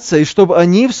родятся, и чтобы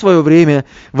они в свое время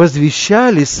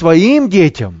возвещали своим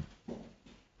детям.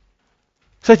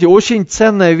 Кстати, очень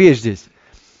ценная вещь здесь.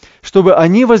 Чтобы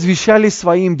они возвещали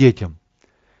своим детям.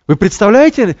 Вы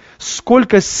представляете,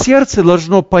 сколько сердце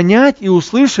должно понять и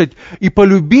услышать и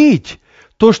полюбить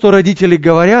то, что родители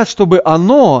говорят, чтобы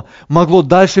оно могло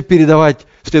дальше передавать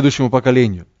следующему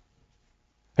поколению.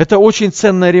 Это очень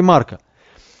ценная ремарка.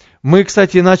 Мы,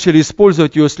 кстати, начали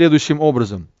использовать ее следующим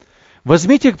образом.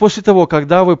 Возьмите после того,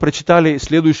 когда вы прочитали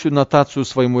следующую нотацию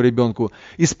своему ребенку,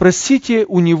 и спросите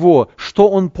у него, что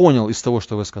он понял из того,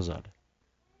 что вы сказали.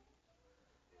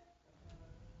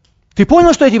 Ты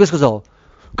понял, что я тебе сказал?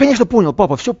 Конечно, понял,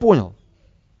 папа, все понял.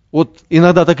 Вот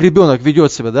иногда так ребенок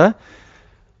ведет себя, да?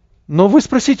 Но вы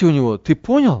спросите у него: ты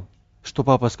понял, что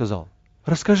папа сказал?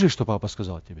 Расскажи, что папа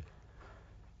сказал тебе.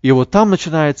 И вот там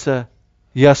начинается,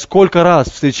 я сколько раз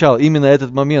встречал именно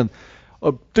этот момент.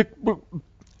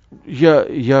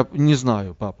 Я не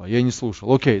знаю, папа, я не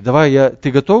слушал. Окей, давай,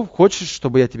 ты готов? Хочешь,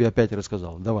 чтобы я тебе опять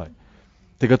рассказал? Давай.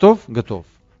 Ты готов? Готов.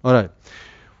 Alright.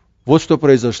 Вот что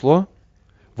произошло.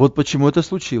 Вот почему это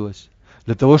случилось.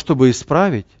 Для того, чтобы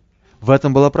исправить, в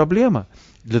этом была проблема.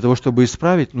 Для того, чтобы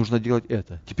исправить, нужно делать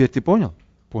это. Теперь ты понял?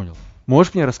 Понял.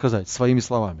 Можешь мне рассказать своими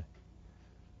словами?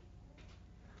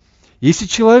 Если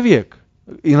человек,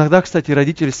 иногда, кстати,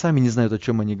 родители сами не знают, о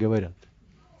чем они говорят.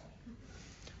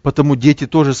 Потому дети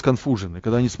тоже сконфужены.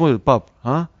 Когда они смотрят: пап,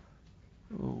 what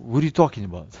are you talking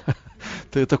about?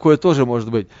 Такое тоже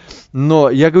может быть. Но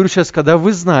я говорю сейчас, когда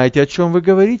вы знаете, о чем вы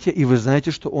говорите, и вы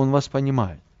знаете, что он вас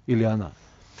понимает, или она.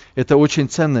 Это очень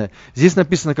ценное. Здесь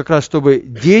написано как раз, чтобы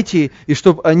дети, и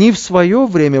чтобы они в свое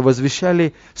время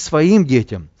возвещали своим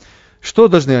детям. Что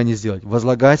должны они сделать?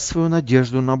 Возлагать свою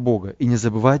надежду на Бога и не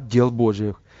забывать дел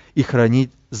Божьих и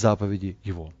хранить заповеди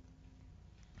Его.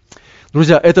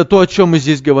 Друзья, это то, о чем мы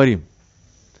здесь говорим.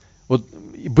 Вот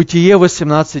Бытие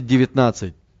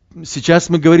 18:19. Сейчас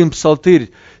мы говорим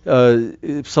псалтырь,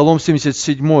 Псалом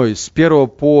 77, с 1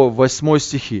 по 8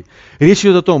 стихи. Речь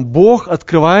идет о том, Бог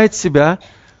открывает себя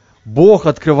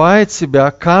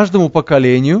каждому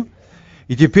поколению,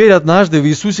 и теперь однажды в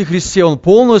Иисусе Христе Он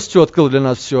полностью открыл для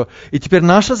нас все. И теперь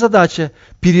наша задача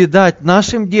передать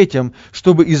нашим детям,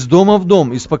 чтобы из дома в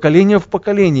дом, из поколения в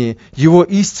поколение Его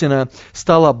истина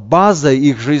стала базой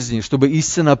их жизни, чтобы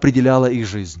истина определяла их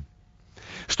жизнь.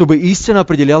 Чтобы истина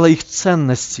определяла их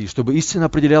ценности, чтобы истина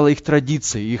определяла их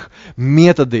традиции, их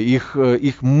методы, их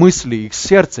мысли, их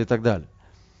сердце и так далее.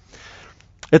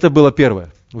 Это было первое.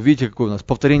 Вы видите, какое у нас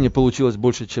повторение получилось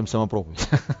больше, чем сама проповедь.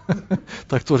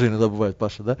 Так тоже иногда бывает,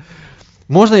 Паша, да?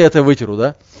 Можно я это вытру,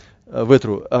 да?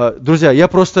 Вытру. Друзья, я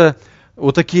просто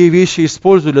вот такие вещи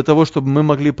использую для того, чтобы мы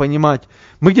могли понимать.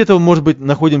 Мы где-то, может быть,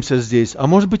 находимся здесь, а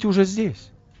может быть, уже здесь.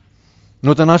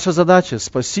 Но это наша задача,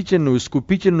 спасительную,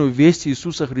 искупительную весть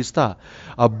Иисуса Христа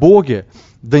о Боге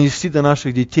донести до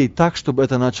наших детей так, чтобы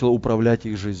это начало управлять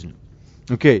их жизнью.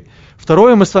 Окей.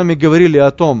 Второе, мы с вами говорили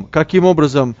о том, каким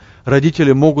образом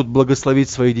родители могут благословить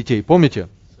своих детей. Помните?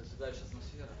 Созидающая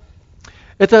атмосфера.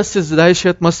 Это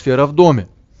созидающая атмосфера в доме.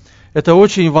 Это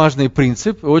очень важный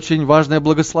принцип, очень важное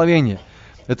благословение.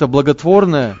 Это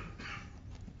благотворная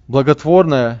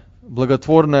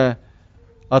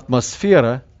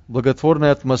атмосфера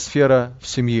благотворная атмосфера в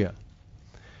семье.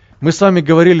 Мы с вами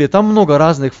говорили, там много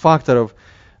разных факторов,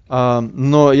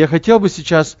 но я хотел бы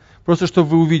сейчас, просто чтобы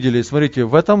вы увидели, смотрите,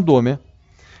 в этом доме,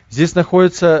 здесь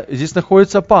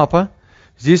находится папа,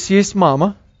 здесь есть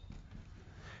мама,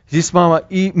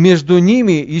 и между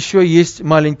ними еще есть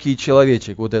маленький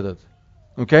человечек, вот этот,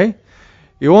 окей?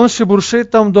 И он шебуршит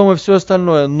там дома и все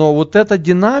остальное, но вот эта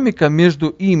динамика между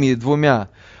ими двумя,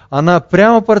 она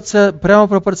прямо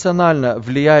пропорционально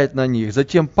влияет на них.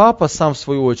 Затем папа сам в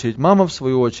свою очередь, мама в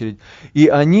свою очередь, и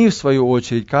они в свою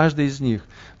очередь, каждый из них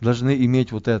должны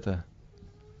иметь вот это.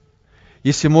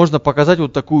 Если можно показать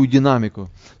вот такую динамику.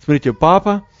 Смотрите,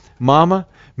 папа, мама,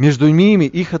 между ними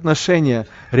их отношения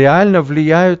реально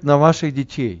влияют на ваших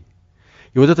детей.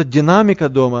 И вот эта динамика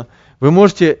дома, вы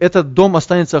можете, этот дом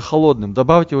останется холодным.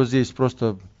 Добавьте вот здесь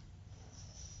просто,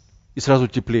 и сразу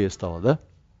теплее стало, да?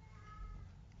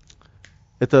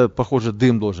 Это, похоже,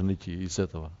 дым должен идти из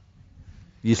этого,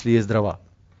 если есть дрова.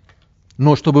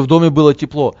 Но чтобы в доме было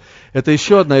тепло. Это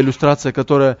еще одна иллюстрация,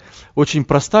 которая очень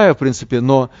простая, в принципе,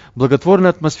 но благотворная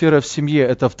атмосфера в семье –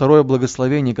 это второе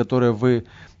благословение, которое вы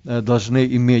должны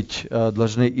иметь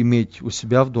у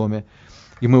себя в доме.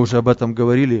 И мы уже об этом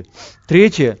говорили.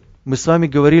 Третье, мы с вами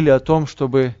говорили о том,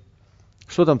 чтобы...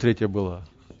 Что там третье было?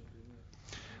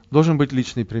 Должен быть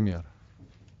личный пример.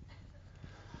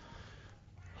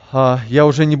 Я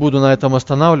уже не буду на этом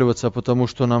останавливаться, потому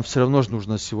что нам все равно же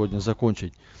нужно сегодня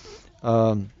закончить.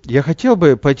 Я хотел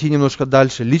бы пойти немножко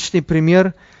дальше. Личный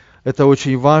пример, это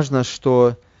очень важно,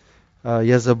 что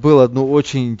я забыл одну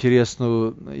очень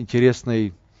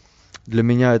интересный для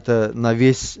меня это на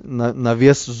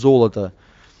вес золота.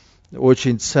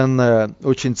 Очень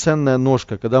ценная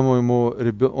ножка. Когда он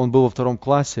был во 2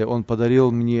 классе, он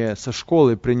подарил мне со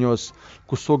школы, принес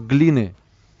кусок глины.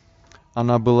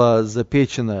 Она была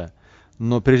запеченная,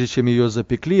 но прежде чем ее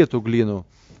запекли, эту глину,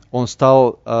 он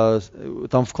стал,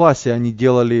 там в классе они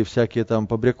делали всякие там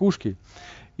побрякушки,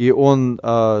 и он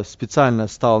специально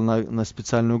стал на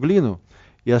специальную глину,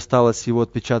 и осталось его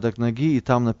отпечаток ноги, и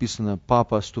там написано: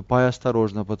 «Папа, ступай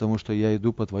осторожно, потому что я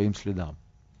иду по твоим следам».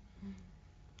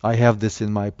 I have this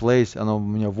in my place, оно у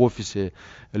меня в офисе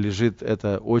лежит,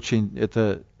 это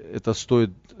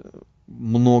стоит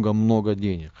много-много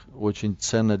денег. Очень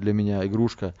ценная для меня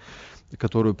игрушка,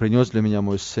 которую принес для меня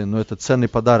мой сын. Но это ценный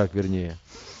подарок, вернее.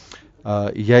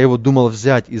 Я его думал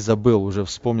взять и забыл. Уже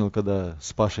вспомнил, когда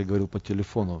с Пашей говорил по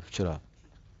телефону вчера.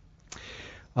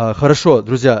 Хорошо,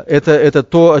 друзья. Это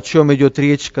то, о чем идет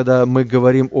речь, когда мы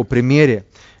говорим о примере.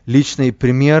 Личный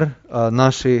пример.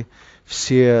 Наши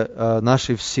все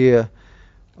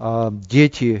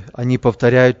дети, они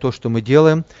повторяют то, что мы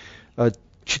делаем.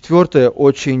 Четвертое,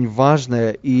 очень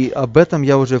важное, и об этом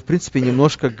я уже, в принципе,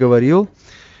 немножко говорил.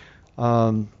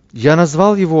 Я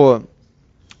назвал его,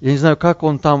 я не знаю, как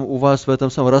он там у вас в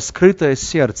этом самом, раскрытое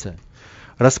сердце.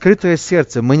 Раскрытое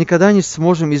сердце. Мы никогда не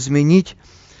сможем изменить.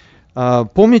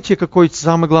 Помните, какой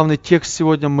самый главный текст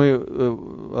сегодня мы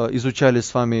изучали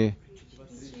с вами?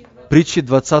 Притчи,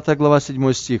 20 глава,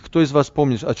 7 стих. Кто из вас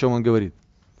помнит, о чем он говорит?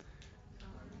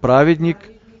 Праведник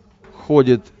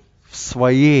ходит в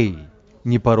своей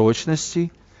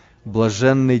непорочности,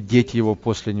 блаженны дети его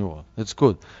после него. That's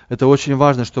good. Это очень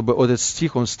важно, чтобы этот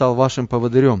стих, он стал вашим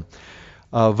поводырем.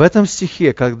 В этом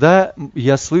стихе, когда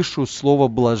я слышу слово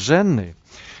блаженный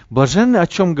о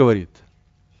чем говорит?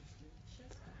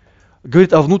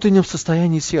 Говорит о внутреннем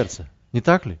состоянии сердца. Не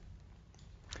так ли?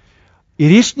 И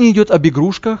речь не идет об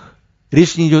игрушках,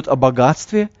 речь не идет о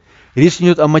богатстве, речь не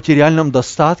идет о материальном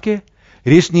достатке,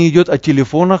 речь не идет о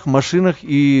телефонах, машинах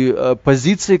и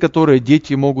позиции, которые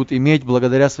дети могут иметь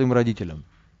благодаря своим родителям.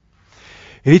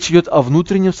 Речь идет о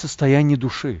внутреннем состоянии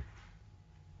души.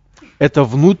 Это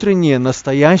внутренняя,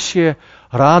 настоящая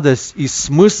радость и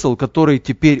смысл, который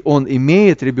теперь он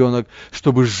имеет, ребенок,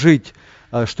 чтобы жить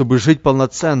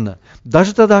полноценно.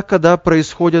 Даже тогда, когда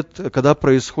происходят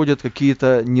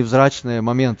какие-то невзрачные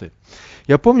моменты.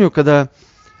 Я помню, когда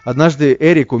однажды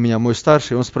Эрик у меня, мой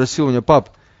старший, он спросил у меня: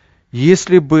 «Пап,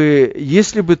 если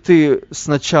бы ты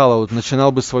сначала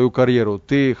начинал бы свою карьеру,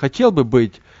 ты хотел бы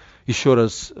быть еще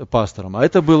раз пастором?» А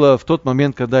это было в тот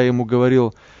момент, когда я ему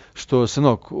говорил, что: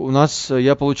 «Сынок,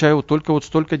 я получаю только вот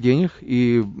столько денег,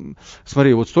 и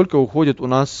смотри, вот столько уходит у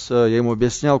нас», я ему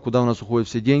объяснял, куда у нас уходят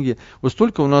все деньги, вот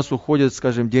столько у нас уходит,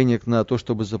 скажем, денег на то,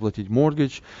 чтобы заплатить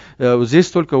mortgage, вот здесь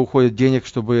столько уходит денег,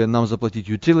 чтобы нам заплатить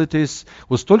utilities,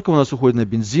 вот столько у нас уходит на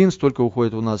бензин, столько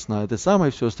уходит у нас на это самое,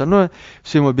 и все остальное,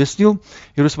 все ему объяснил.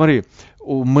 И говорю: смотри,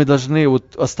 мы должны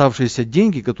оставшиеся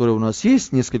деньги, которые у нас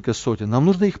есть, несколько сотен, нам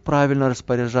нужно ими правильно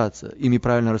распоряжаться.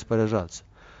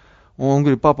 Он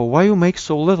говорит: «Папа, why you make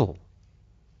so little?»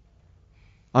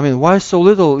 I mean, why so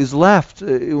little is left?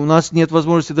 У нас нет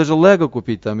возможности даже лего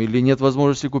купить там, или нет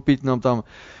возможности купить нам там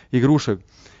игрушек.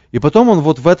 И потом он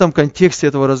вот в этом контексте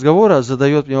этого разговора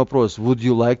задает мне вопрос: Would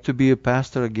you like to be a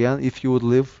pastor again if you would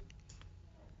live?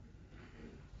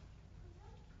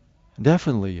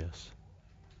 Definitely yes.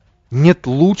 Нет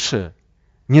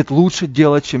лучше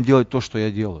делать, чем делать то, что я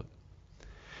делаю.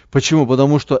 Почему?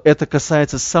 Потому что это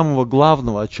касается самого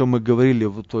главного, о чем мы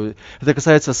говорили. Это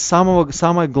касается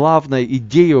самой главной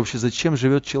идеи вообще, зачем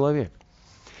живет человек.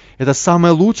 Это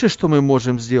самое лучшее, что мы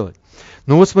можем сделать.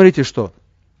 Но вот смотрите что.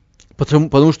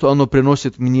 Потому что оно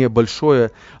приносит мне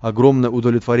большое, огромное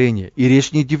удовлетворение. И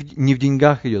речь не в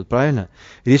деньгах идет, правильно?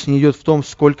 Речь не идет в том,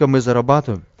 сколько мы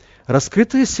зарабатываем.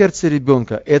 Раскрытое сердце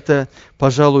ребенка – это,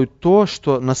 пожалуй, то,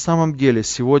 что на самом деле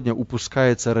сегодня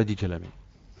упускается родителями.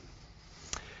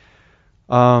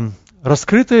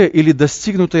 Раскрытое или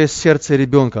достигнутое сердце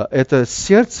ребенка – это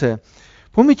сердце.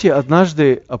 Помните,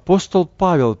 однажды апостол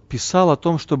Павел писал о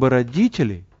том, чтобы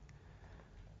родители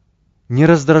не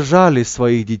раздражали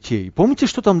своих детей. Помните,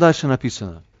 что там дальше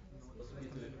написано?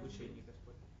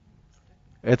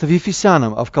 Это в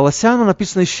Ефесянам. А в Колоссянам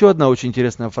написана еще одна очень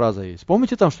интересная фраза есть.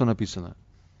 Помните там, что написано?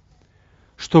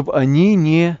 Чтобы они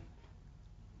не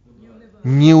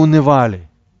унывали.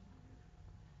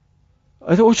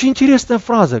 Это очень интересная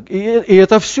фраза. И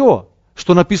это все,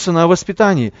 что написано о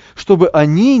воспитании. Чтобы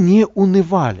они не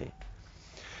унывали.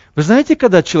 Вы знаете,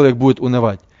 когда человек будет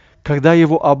унывать? Когда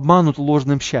его обманут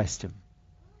ложным счастьем.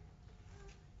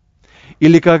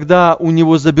 Или когда у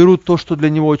него заберут то, что для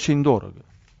него очень дорого.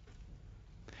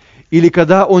 Или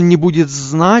когда он не будет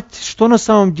знать, что на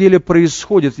самом деле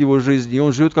происходит в его жизни, и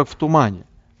он живет как в тумане.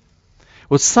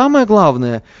 Вот самое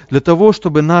главное, для того,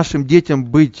 чтобы нашим детям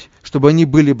быть, чтобы они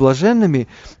были блаженными,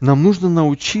 нам нужно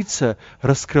научиться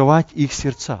раскрывать их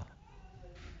сердца.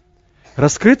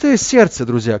 Раскрытое сердце,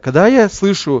 друзья, когда я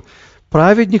слышу,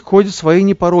 праведник ходит в своей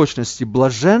непорочности,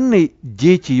 блаженные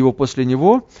дети его после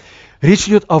него, речь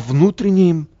идет о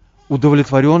внутреннем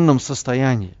удовлетворенном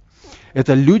состоянии.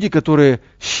 Это люди, которые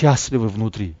счастливы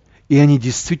внутри. И они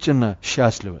действительно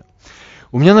счастливы.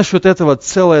 У меня насчет этого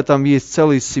есть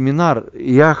целый семинар.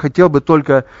 Я хотел бы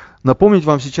только напомнить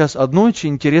вам сейчас одно очень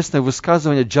интересное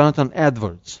высказывание Джонатан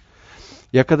Эдвардс.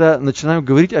 Я когда начинаю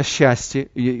говорить о счастье,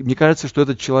 и мне кажется, что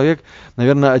этот человек,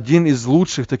 наверное, один из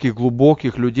лучших таких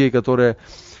глубоких людей, которые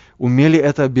умели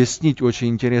это объяснить очень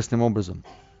интересным образом.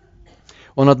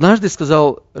 Он однажды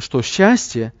сказал, что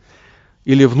счастье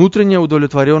или внутренняя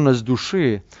удовлетворенность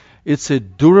души – it's a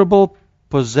durable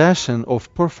possession of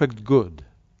perfect good.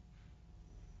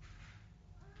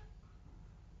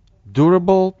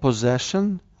 Durable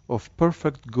possession of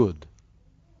perfect good.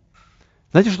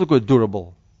 Знаете, что такое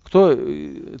durable?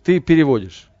 Ты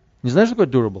переводишь? Не знаешь, что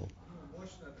такое durable?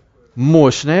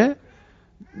 Мощное.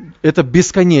 Это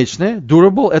бесконечное.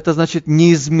 Durable – это значит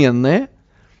неизменное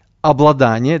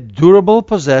обладание. Durable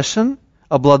possession –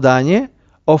 обладание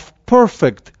of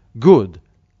perfect good.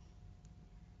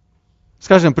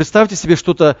 Скажем, представьте себе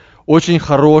что-то очень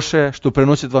хорошее, что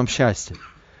приносит вам счастье.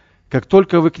 Как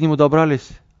только вы к нему добрались,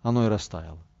 оно и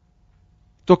растаяло.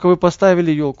 Только вы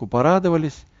поставили елку,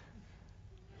 порадовались,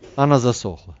 она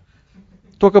засохла.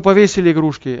 Только повесили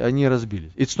игрушки, они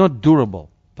разбились. It's not durable.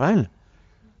 Правильно?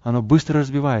 Оно быстро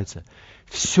разбивается.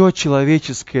 Все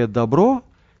человеческое добро,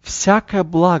 всякое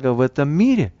благо в этом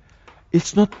мире,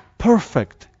 it's not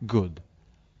perfect good.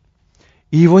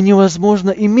 И его невозможно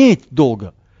иметь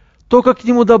долго. Только к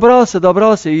нему добрался,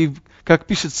 и, как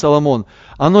пишет Соломон,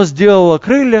 оно сделало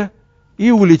крылья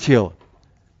и улетело.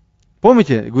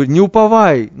 Помните? Говорит, не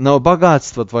уповай на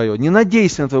богатство твое, не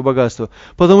надейся на твое богатство,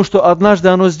 потому что однажды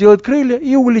оно сделает крылья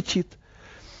и улетит.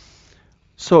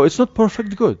 So, it's not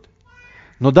perfect good.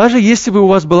 Но даже если бы у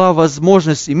вас была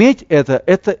возможность иметь это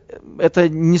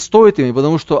не стоит иметь,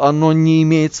 потому что оно не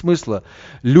имеет смысла.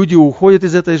 Люди уходят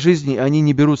из этой жизни, они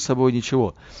не берут с собой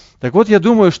ничего. Так вот, я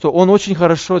думаю, что он очень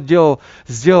хорошо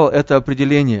сделал это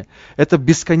определение. Это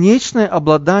бесконечное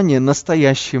обладание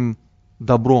настоящим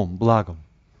добром, благом.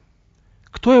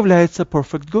 Кто является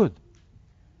perfect good?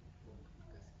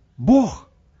 Бог.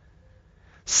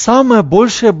 Самое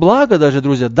большее благо даже,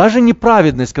 друзья, даже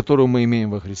неправедность, которую мы имеем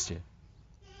во Христе.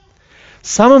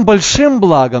 Самым большим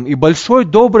благом и большой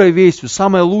доброй вестью,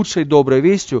 самой лучшей доброй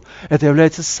вестью, это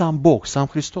является сам Бог, сам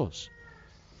Христос.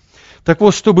 Так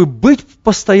вот, чтобы быть в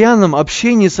постоянном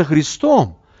общении со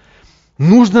Христом,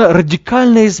 нужно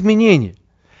радикальное изменение.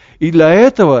 И для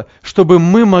этого, чтобы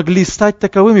мы могли стать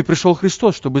таковыми, пришел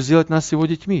Христос, чтобы сделать нас Его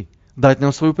детьми, дать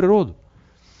нам свою природу.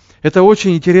 Это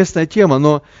очень интересная тема,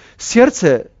 но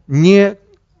сердце не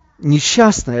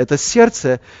несчастное, это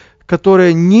сердце,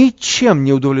 которое ничем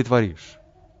не удовлетворишь.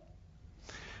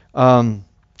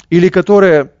 или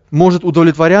которое может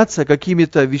удовлетворяться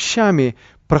какими-то вещами,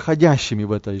 проходящими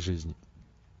в этой жизни.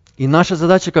 И наша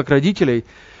задача как родителей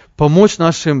 – помочь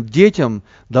нашим детям,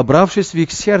 добравшись в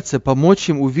их сердце, помочь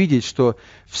им увидеть, что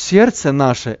в сердце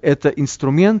наше – это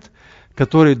инструмент,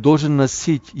 который должен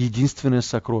носить единственное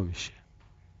сокровище,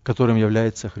 которым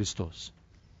является Христос.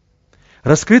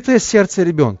 Раскрытое сердце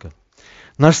ребенка.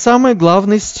 Наш самый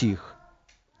главный стих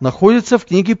находится в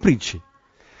книге Притчи.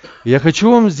 Я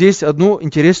хочу вам здесь одну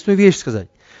интересную вещь сказать.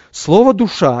 Слово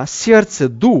 «душа», «сердце»,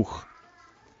 «дух»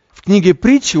 в книге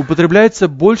Притчи употребляется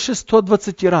больше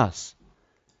 120 раз.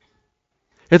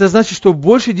 Это значит, что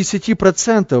больше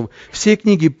 10% всей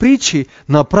книги Притчи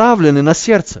направлены на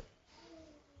сердце.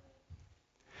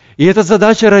 И это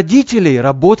задача родителей –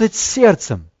 работать с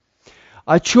сердцем.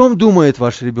 О чем думает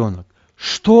ваш ребенок?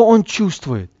 Что он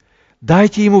чувствует?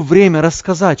 Дайте ему время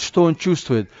рассказать, что он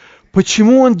чувствует.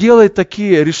 Почему он делает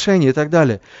такие решения и так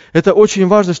далее. Это очень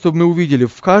важно, чтобы мы увидели.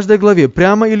 В каждой главе,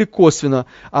 прямо или косвенно,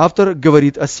 автор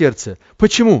говорит о сердце.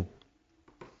 Почему?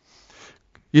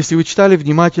 Если вы читали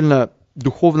внимательно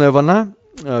 «Духовная война»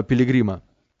 Пилигрима,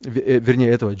 вернее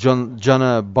этого, Джон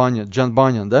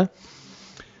Баньян, да?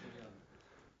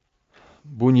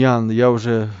 Буньян, я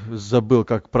уже забыл,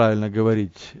 как правильно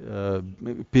говорить.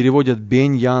 Переводят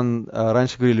Беньян,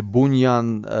 раньше говорили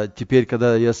Буньян, теперь,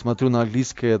 когда я смотрю на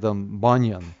английское, там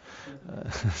Баньян.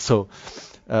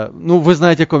 Вы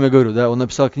знаете, о ком я говорю, да? Он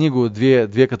написал книгу,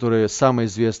 две, которые самые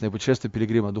известные, «Путешествие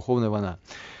Пилигрима», «Духовная война».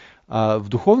 В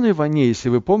 «Духовной войне», если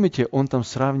вы помните, он там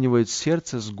сравнивает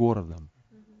сердце с городом.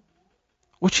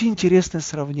 Очень интересное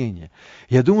сравнение.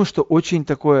 Я думаю, что очень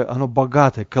такое, оно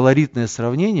богатое, колоритное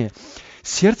сравнение.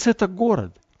 Сердце – это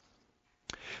город.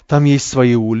 Там есть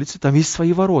свои улицы, там есть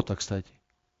свои ворота, кстати,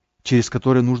 через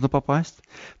которые нужно попасть.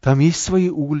 Там есть свои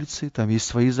улицы, там есть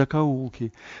свои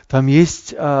закоулки, там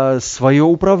есть свое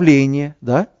управление,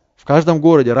 да? В каждом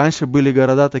городе. Раньше были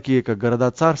города такие, как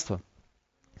города-царства.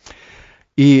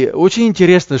 И очень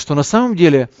интересно, что на самом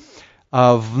деле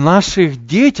в наших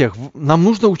детях нам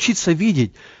нужно учиться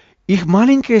видеть их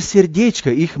маленькое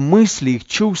сердечко, их мысли, их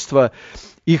чувства,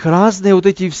 их разные вот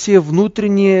эти все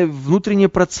внутренние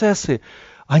процессы,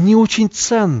 они очень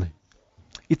ценны.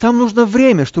 И там нужно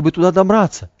время, чтобы туда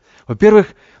добраться.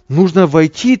 Во-первых, нужно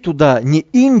войти туда не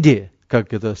Индия,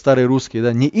 как это старые русские,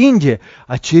 да, не Индия,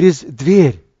 а через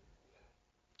дверь.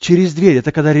 Через дверь.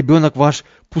 Это когда ребенок ваш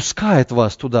пускает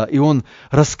вас туда, и он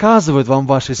рассказывает вам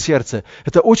ваше сердце.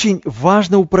 Это очень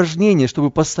важное упражнение, чтобы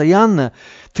постоянно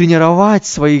тренировать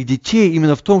своих детей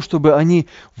именно в том, чтобы они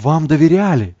вам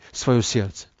доверяли свое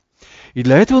сердце. И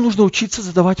для этого нужно учиться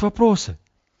задавать вопросы.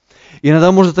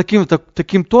 Иногда можно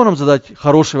таким тоном задать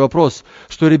хороший вопрос,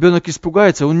 что ребенок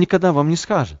испугается, он никогда вам не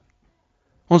скажет.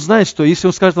 Он знает, что если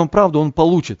он скажет вам правду, он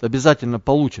получит, обязательно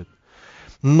получит.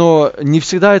 Но не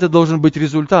всегда это должен быть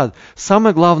результат.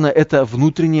 Самое главное – это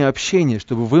внутреннее общение,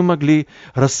 чтобы вы могли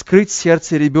раскрыть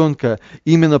сердце ребенка,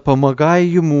 именно помогая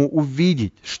ему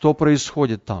увидеть, что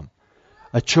происходит там,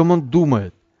 о чем он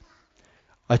думает,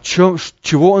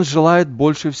 чего он желает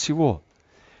больше всего.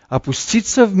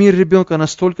 Опуститься в мир ребенка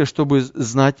настолько, чтобы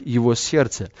знать его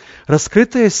сердце.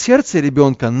 Раскрытое сердце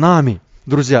ребенка нами,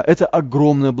 друзья, это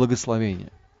огромное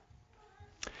благословение.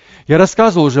 Я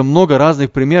рассказывал уже много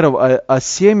разных примеров о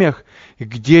семьях,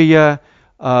 где я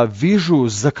вижу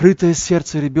закрытое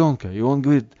сердце ребенка. И он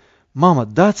говорит: мама,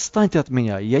 да отстань от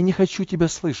меня, я не хочу тебя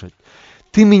слышать.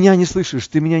 Ты меня не слышишь,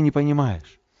 ты меня не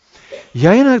понимаешь.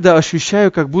 Я иногда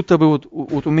ощущаю, как будто бы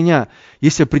вот у меня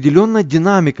есть определенная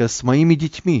динамика с моими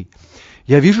детьми.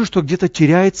 Я вижу, что где-то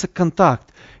теряется контакт.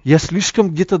 Я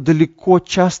слишком где-то далеко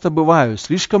часто бываю,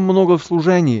 слишком много в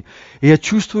служении. И я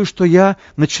чувствую, что я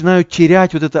начинаю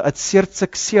терять вот это от сердца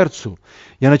к сердцу.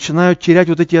 Я начинаю терять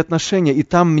вот эти отношения, и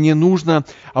там мне нужно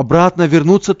обратно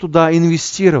вернуться туда,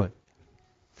 инвестировать.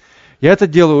 Я это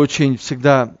делаю очень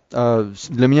всегда,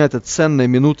 для меня это ценные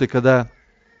минуты, когда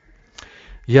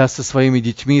я со своими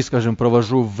детьми, скажем,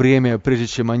 провожу время, прежде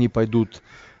чем они пойдут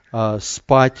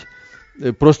спать.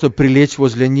 Просто прилечь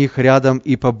возле них рядом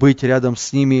и побыть рядом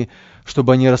с ними,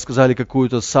 чтобы они рассказали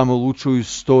какую-то самую лучшую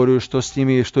историю, что с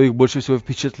ними, что их больше всего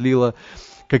впечатлило,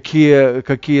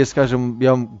 какие, скажем,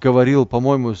 я вам говорил,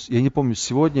 по-моему, я не помню,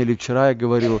 сегодня или вчера я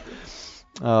говорил,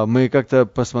 мы как-то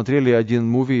посмотрели один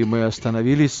муви, и мы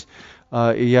остановились,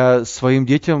 и я своим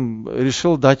детям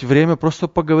решил дать время просто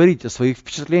поговорить о своих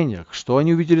впечатлениях, что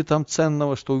они увидели там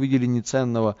ценного, что увидели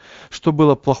неценного, что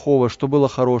было плохого, что было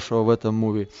хорошего в этом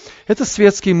муви. Это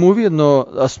светский муви, но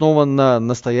основан на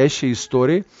настоящей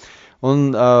истории.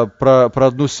 Он про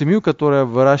одну семью, которая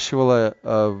выращивала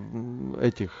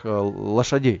этих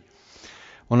лошадей.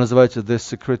 Он называется The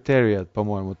Secretariat,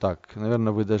 по-моему, так.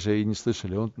 Наверное, вы даже и не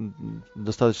слышали. Он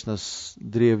достаточно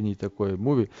древний такой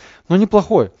муви, но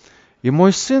неплохой. И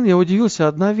мой сын, я удивился,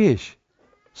 одна вещь.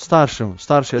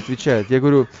 Старший отвечает. Я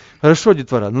говорю, хорошо,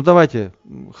 детвора, ну давайте,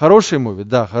 хороший муви?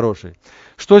 Да, хороший.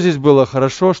 Что здесь было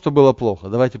хорошо, что было плохо?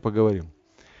 Давайте поговорим.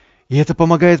 И это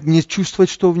помогает мне чувствовать,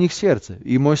 что в них сердце.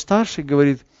 И мой старший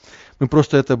говорит, мы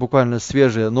просто это буквально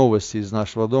свежие новости из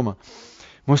нашего дома.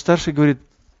 Мой старший говорит,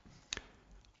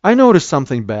 I noticed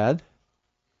something bad.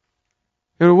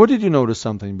 Я говорю, what did you notice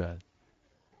something bad?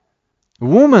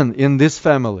 Woman in this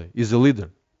family is a leader.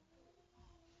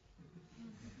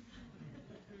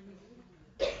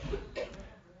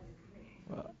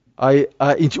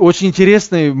 Очень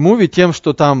интересный муви тем,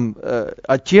 что там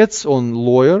отец, он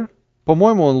lawyer,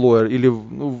 по-моему, он lawyer, или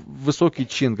высокий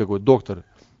чин какой, доктор.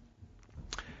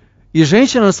 И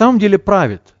женщина на самом деле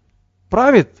правит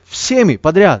всеми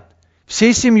подряд,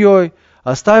 всей семьей,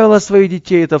 оставила своих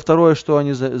детей, это второе, что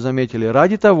они заметили,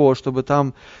 ради того, чтобы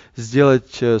там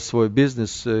сделать свой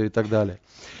бизнес и так далее.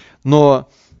 Но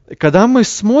когда мы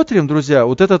смотрим, друзья,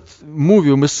 вот этот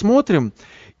муви мы смотрим,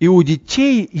 и у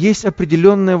детей есть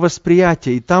определенное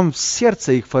восприятие, и там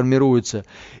сердце их формируется.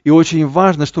 И очень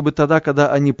важно, чтобы тогда,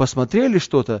 когда они посмотрели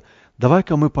что-то,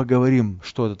 давай-ка мы поговорим,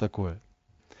 что это такое.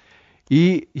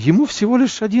 И ему всего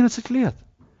лишь 11 лет.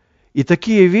 И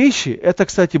такие вещи, это,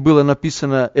 кстати, было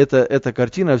написано, эта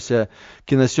картина, вся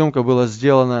киносъемка была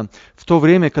сделана в то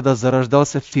время, когда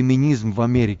зарождался феминизм в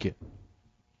Америке.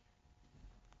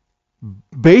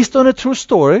 Based on a true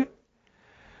story,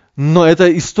 но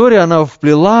эта история, она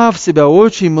вплела в себя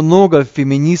очень много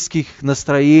феминистских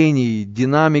настроений,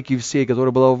 динамики всей,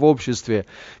 которая была в обществе,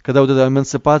 когда вот эта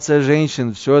эмансипация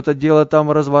женщин, все это дело там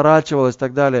разворачивалось и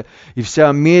так далее. И вся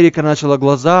Америка начала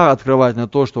глаза открывать на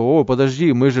то, что, о,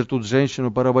 подожди, мы же тут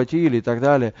женщину поработили и так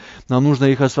далее, нам нужно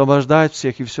их освобождать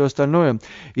всех и все остальное.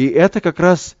 И это как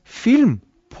раз фильм,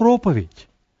 проповедь.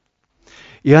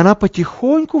 И она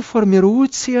потихоньку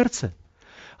формирует сердце.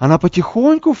 Она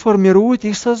потихоньку формирует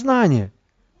их сознание.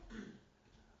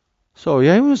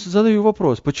 Я ему задаю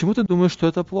вопрос, почему ты думаешь, что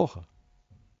это плохо?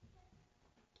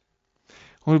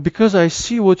 Он говорит, because I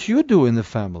see what you do in the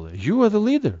family. You are the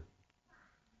leader.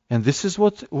 And this is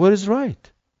what is right.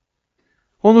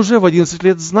 Он уже в 11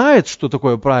 лет знает, что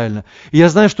такое правильно. И я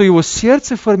знаю, что его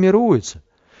сердце формируется.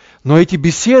 Но эти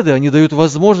беседы, они дают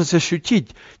возможность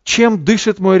ощутить, чем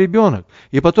дышит мой ребенок.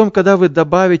 И потом, когда вы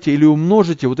добавите или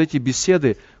умножите вот эти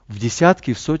беседы в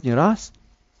десятки, в сотни раз,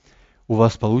 у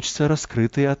вас получится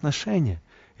раскрытые отношения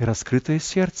и раскрытое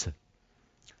сердце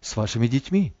с вашими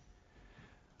детьми.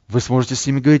 Вы сможете с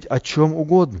ними говорить о чем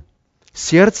угодно.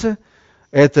 Сердце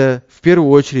 – это в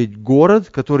первую очередь город,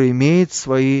 который имеет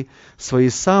свои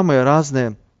самые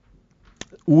разные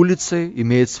улицы,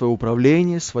 имеет свое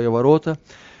управление, свои ворота.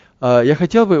 Я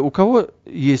хотел бы, у кого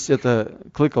есть эта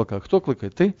кликалка? Кто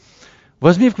кликает? Ты?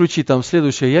 Возьми, включи там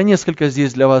следующее. Я несколько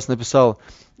здесь для вас написал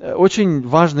очень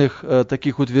важных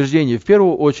таких утверждений. В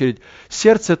первую очередь,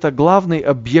 сердце – это главный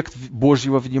объект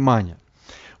Божьего внимания.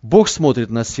 Бог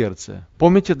смотрит на сердце.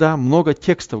 Помните, да, много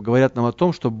текстов говорят нам о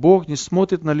том, что Бог не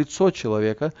смотрит на лицо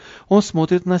человека, Он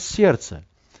смотрит на сердце.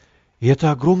 И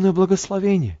это огромное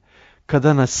благословение.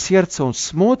 Когда на сердце Он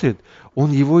смотрит,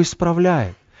 Он его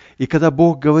исправляет. И когда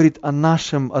Бог говорит о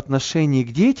нашем отношении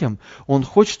к детям, Он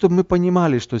хочет, чтобы мы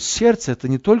понимали, что сердце – это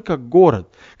не только город.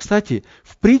 Кстати,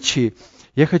 в притче,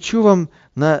 хочу,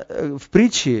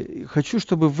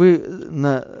 чтобы вы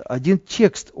на один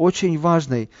текст очень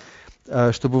важный,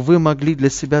 чтобы вы могли для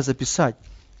себя записать.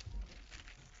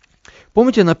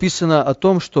 Помните, написано о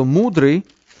том, что мудрый,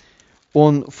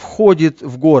 он входит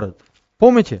в город.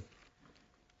 Помните?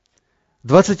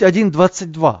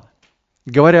 21-22.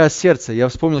 Говоря о сердце, я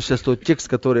вспомнил сейчас тот текст,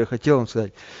 который я хотел вам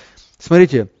сказать.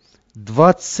 Смотрите,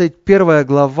 21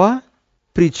 глава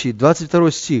притчи, 22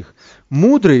 стих.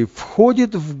 «Мудрый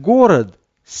входит в город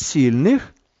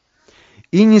сильных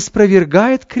и не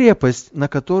спровергает крепость, на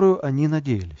которую они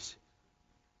надеялись».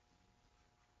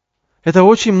 Это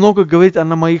очень много говорит о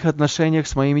моих отношениях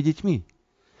с моими детьми.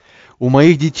 У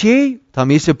моих детей там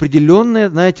есть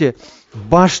определенные, знаете,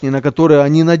 башни, на которые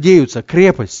они надеются,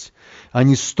 крепость.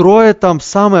 Они строят там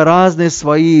самые разные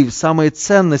самые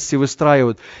ценности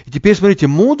выстраивают. И теперь смотрите,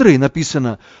 мудрый,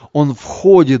 написано, он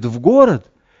входит в город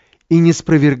и не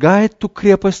спровергает ту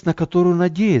крепость, на которую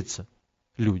надеются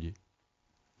люди.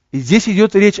 И здесь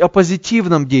идет речь о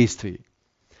позитивном действии,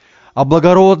 о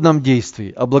благородном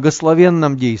действии, о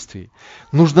благословенном действии.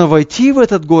 Нужно войти в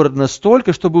этот город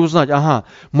настолько, чтобы узнать,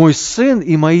 мой сын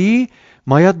и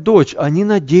моя дочь, они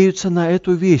надеются на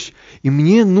эту вещь. И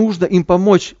мне нужно им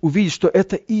помочь увидеть, что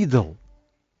это идол.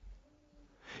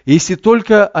 Если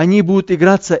только они будут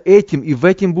играться этим и в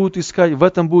этом будут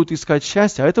искать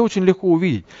счастье, а это очень легко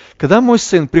увидеть. Когда мой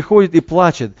сын приходит и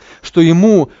плачет, что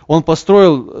он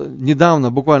построил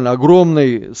недавно, буквально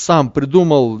сам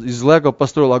придумал, из Лего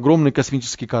построил огромный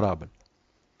космический корабль.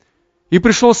 И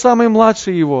пришел самый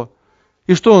младший его.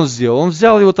 И что он сделал? Он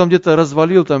взял его там где-то,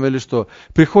 развалил там или что.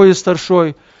 Приходит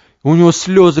старшой, у него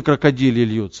слезы крокодили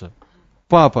льются.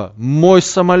 Папа, мой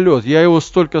самолет, я его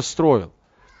столько строил.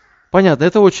 Понятно,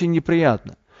 это очень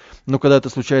неприятно. Но когда это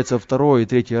случается второй и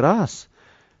третий раз,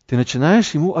 ты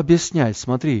начинаешь ему объяснять,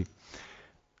 смотри,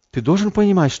 ты должен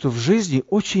понимать, что в жизни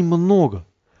очень много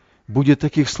будет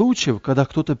таких случаев, когда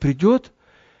кто-то придет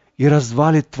и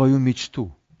развалит твою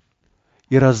мечту.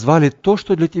 И развалит то,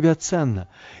 что для тебя ценно.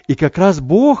 И как раз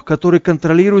Бог, который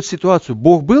контролирует ситуацию.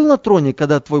 Бог был на троне,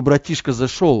 когда твой братишка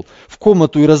зашел в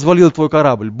комнату и развалил твой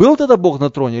корабль? Был тогда Бог на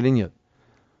троне или нет?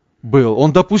 Был.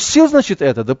 Он допустил, значит,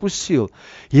 это? Допустил.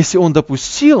 Если он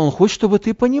допустил, он хочет, чтобы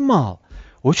ты понимал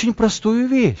очень простую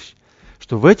вещь,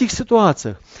 что в этих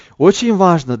ситуациях очень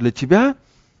важно для тебя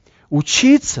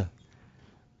учиться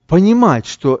понимать,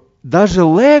 что даже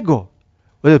Lego,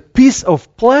 a piece of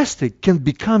plastic can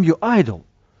become your idol.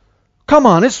 Come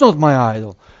on, it's not my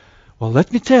idol. Well,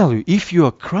 let me tell you, if you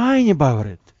are crying about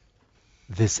it,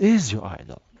 this is your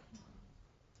idol.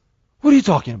 What are you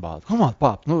talking about? Come on,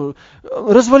 пап.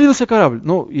 Развалился корабль.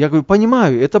 Я говорю,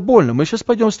 понимаю, это больно. Мы сейчас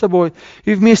пойдем с тобой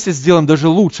и вместе сделаем даже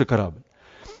лучше корабль.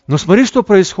 Но смотри, что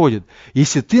происходит.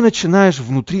 Если ты начинаешь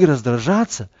внутри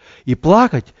раздражаться и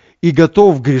плакать, и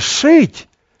готов грешить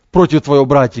против твоего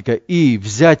братика, и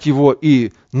взять его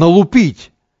и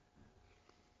налупить,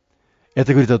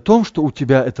 это говорит о том, что у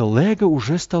тебя это лего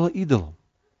уже стало идолом.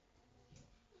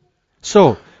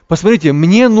 Посмотрите,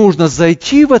 мне нужно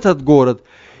зайти в этот город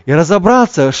и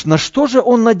разобраться, на что же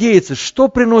он надеется, что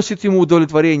приносит ему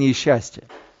удовлетворение и счастье.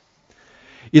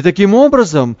 И таким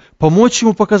образом помочь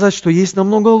ему показать, что есть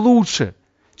намного лучше,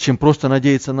 чем просто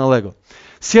надеяться на лего.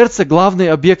 Сердце – главный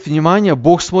объект внимания.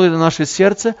 Бог смотрит на наше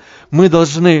сердце. Мы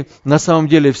должны на самом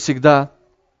деле всегда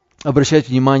обращать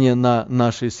внимание на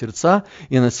наши сердца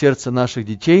и на сердце наших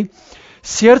детей.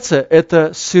 Сердце –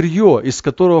 это сырье, из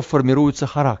которого формируется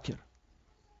характер.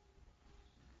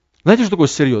 Знаете, что такое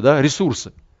сырье, да?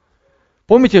 Ресурсы.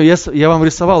 Помните, я вам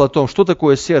рисовал о том, что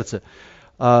такое сердце.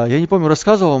 Я не помню,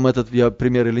 рассказывал вам этот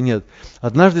пример или нет.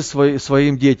 Однажды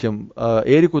своим детям,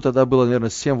 Эрику тогда было,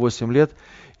 наверное, 7-8 лет,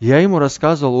 я ему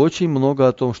рассказывал очень много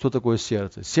о том, что такое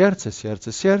сердце. Сердце.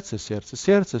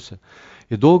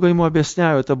 И долго ему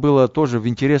объясняю, это было тоже в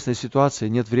интересной ситуации,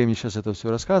 нет времени сейчас это все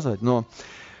рассказывать, но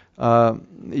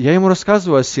я ему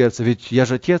рассказываю о сердце, ведь я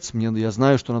же отец, я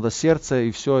знаю, что надо сердце,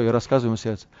 и все, и рассказываю ему о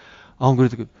сердце. А он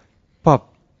говорит,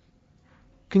 пап,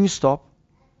 can you stop?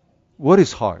 What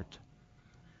is heart?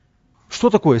 Что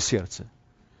такое сердце?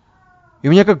 И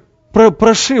меня как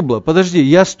прошибло. Подожди,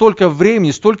 я столько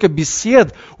времени, столько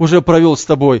бесед уже провел с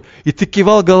тобой, и ты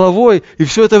кивал головой, и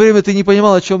все это время ты не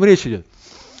понимал, о чем речь идет.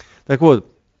 Так вот,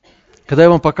 когда я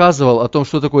вам показывал о том,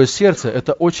 что такое сердце,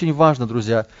 это очень важно,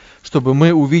 друзья, чтобы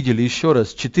мы увидели еще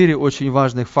раз 4 очень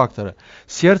важных фактора.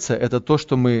 Сердце – это то,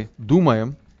 что мы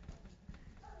думаем.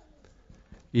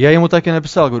 Я ему так и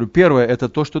написал, говорю, первое – это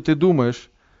то, что ты думаешь,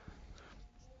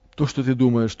 то,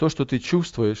 что ты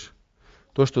чувствуешь,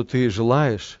 то, что ты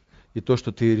желаешь, и то,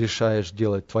 что ты решаешь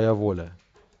делать, твоя воля.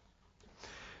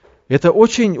 Это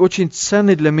очень-очень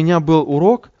ценный для меня был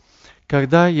урок,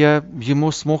 когда я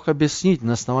ему смог объяснить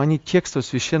на основании текстов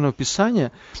Священного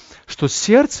Писания, что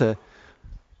сердце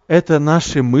 – это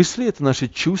наши мысли, это наши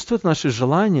чувства, это наши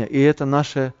желания, и это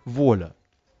наша воля.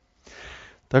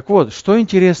 Так вот, что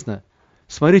интересно,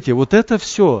 смотрите, вот это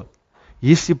все,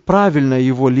 если правильно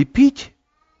его лепить,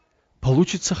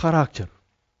 получится характер.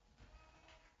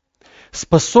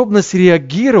 Способность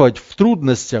реагировать в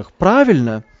трудностях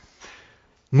правильно,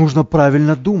 нужно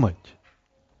правильно думать.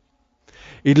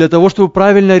 И для того, чтобы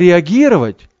правильно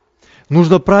реагировать,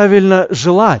 нужно правильно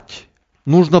желать,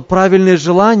 нужно правильное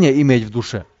желание иметь в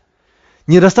душе.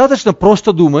 Недостаточно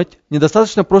просто думать,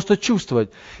 недостаточно просто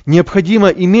чувствовать. Необходимо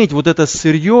иметь вот это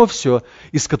сырье все,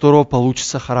 из которого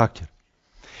получится характер.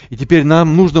 И теперь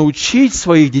нам нужно учить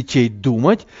своих детей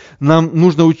думать, нам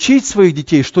нужно учить своих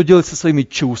детей, что делать со своими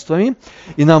чувствами,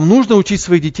 и нам нужно учить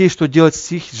своих детей, что делать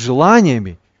с их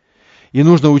желаниями, и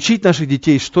нужно учить наших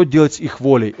детей, что делать с их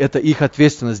волей. Это их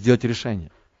ответственность сделать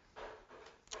решение.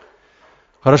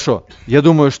 Хорошо, я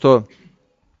думаю, что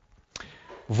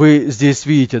вы здесь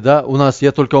видите, да,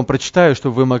 я только вам прочитаю,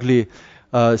 чтобы вы могли...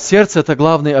 Сердце – это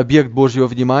главный объект Божьего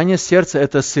внимания. Сердце –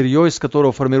 это сырье, из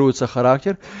которого формируется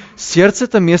характер. Сердце –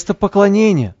 это место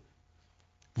поклонения.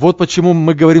 Вот почему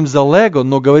мы говорим за лего,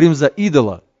 но говорим за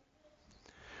идола.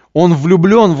 Он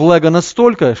влюблен в Лего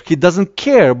настолько, he doesn't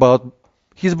care about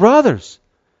his brothers.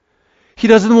 He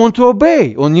doesn't want to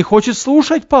obey. Он не хочет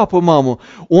слушать папу и маму.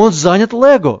 Он занят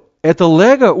Лего. Это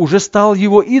Лего уже стал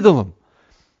его идолом.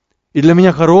 И для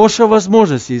меня хорошая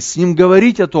возможность с ним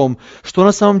говорить о том, что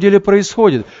на самом деле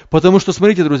происходит. Потому что,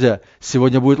 смотрите, друзья,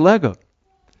 сегодня будет Лего,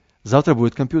 завтра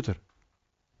будет компьютер,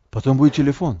 потом будет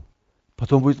телефон,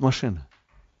 потом будет машина,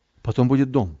 потом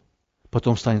будет дом,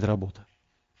 потом станет работа.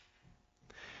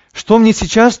 Что мне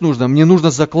сейчас нужно? Мне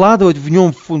нужно закладывать в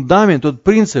нем фундамент, тот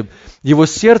принцип. Его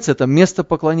сердце – это место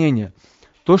поклонения.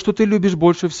 То, что ты любишь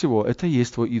больше всего, это и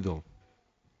есть твой идол.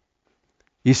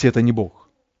 Если это не Бог.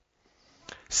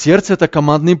 Сердце – это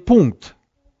командный пункт.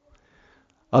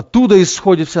 Оттуда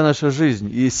исходит вся наша жизнь.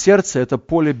 И сердце – это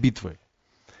поле битвы.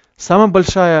 Самая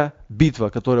большая битва,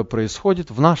 которая происходит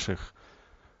в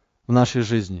нашей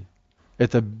жизни,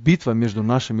 это битва между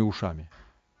нашими ушами.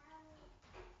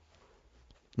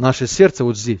 Наше сердце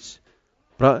вот здесь.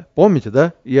 Помните,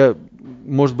 да? Я,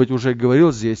 может быть, уже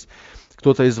говорил здесь.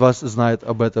 Кто-то из вас знает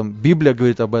об этом. Библия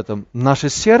говорит об этом. Наше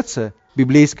сердце,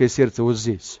 библейское сердце вот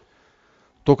здесь.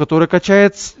 То, которое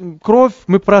качает кровь,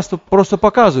 мы просто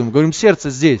показываем. Говорим, сердце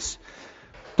здесь.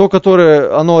 То,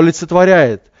 которое оно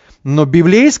олицетворяет. Но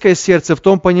библейское сердце в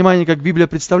том понимании, как Библия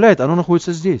представляет, оно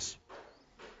находится здесь.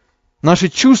 Наши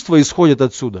чувства исходят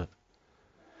отсюда.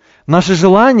 Наши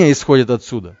желания исходят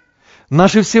отсюда.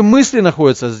 Наши все мысли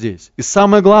находятся здесь. И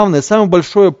самое главное, самое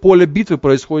большое поле битвы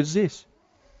происходит здесь.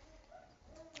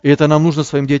 И это нам нужно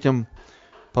своим детям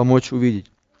помочь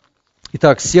увидеть.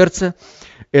 Итак, сердце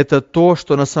 – это то,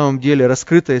 что на самом деле,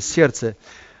 раскрытое сердце,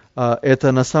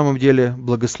 это на самом деле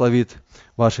благословит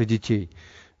ваших детей.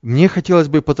 Мне хотелось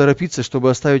бы поторопиться, чтобы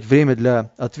оставить время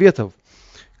для ответов.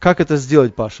 Как это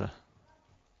сделать, Паша?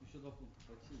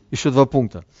 Еще 2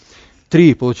 пункта.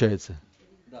 3, получается.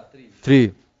 Да,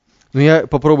 3. Но я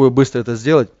попробую быстро это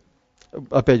сделать.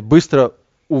 Опять, быстро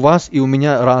у вас и у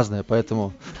меня разное,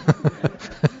 поэтому...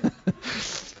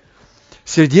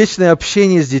 Сердечное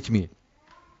общение с детьми.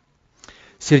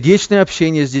 Сердечное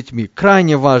общение с детьми.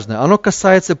 Крайне важно. Оно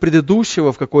касается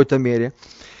предыдущего в какой-то мере.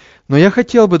 Но я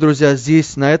хотел бы, друзья,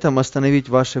 здесь на этом остановить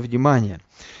ваше внимание.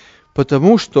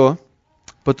 Потому что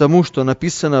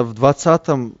написано в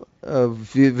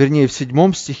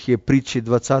 7 стихе притчи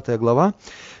 20 глава,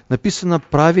 написано,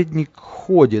 праведник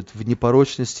ходит в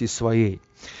непорочности своей.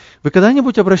 Вы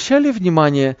когда-нибудь обращали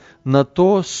внимание на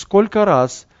то, сколько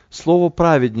раз слово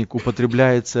праведник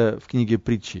употребляется в книге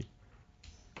притчи?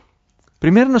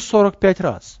 Примерно 45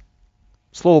 раз.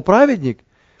 Слово праведник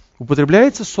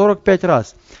употребляется 45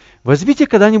 раз. Возьмите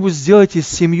когда-нибудь, сделайте с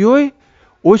семьей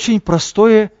очень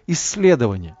простое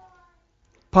исследование.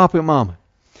 Папы, мамы.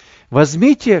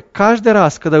 Возьмите каждый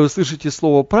раз, когда вы слышите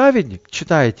слово праведник,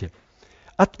 читаете,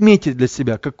 отметьте для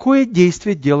себя, какое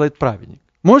действие делает праведник.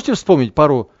 Можете вспомнить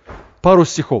пару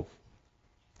стихов?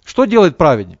 Что делает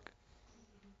праведник?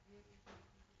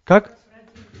 Как?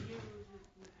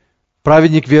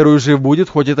 Праведник верою жив будет,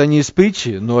 хоть это не из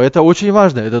притчи, но это очень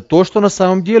важно. Это то, что на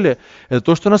самом деле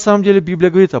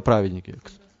Библия говорит о праведнике.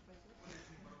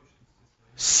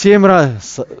 7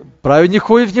 раз. Праведник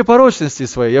ходит в непорочности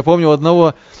своей. Я помню,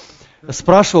 одного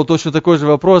спрашивал точно такой же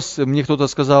вопрос, мне кто-то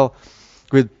сказал,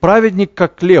 говорит, праведник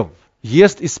как лев,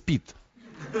 ест и спит.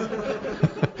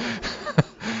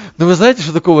 Но вы знаете,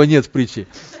 что такого нет в притче?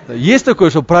 Есть такое,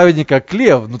 что праведник как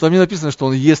лев, но там не написано, что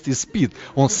он ест и спит.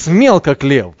 Он смел как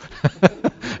лев.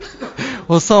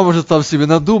 Он сам уже там себе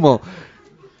надумал.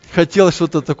 Хотел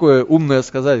что-то такое умное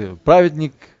сказать.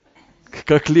 Праведник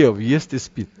как лев, ест и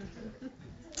спит.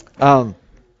 Но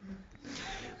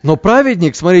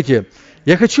праведник, смотрите,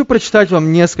 я хочу прочитать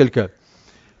вам несколько.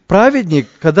 Праведник,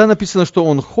 когда написано, что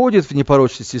он ходит в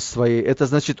непорочности своей, это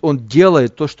значит, он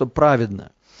делает то, что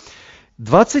праведно.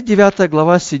 29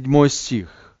 глава, 7 стих.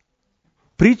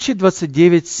 Притчи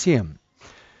 29:7.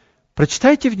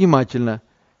 Прочитайте внимательно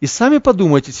и сами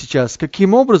подумайте сейчас,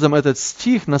 каким образом этот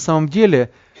стих на самом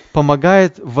деле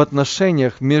помогает в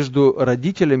отношениях между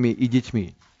родителями и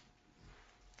детьми.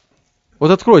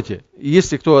 Вот откройте,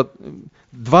 если кто...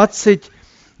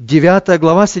 29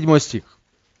 глава, 7 стих.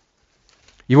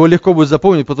 Его легко будет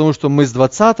запомнить, потому что мы с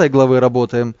 20 главы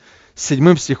работаем, с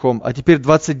 7 стихом, а теперь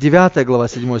 29 глава,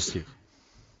 7 стих.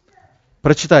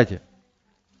 Прочитайте.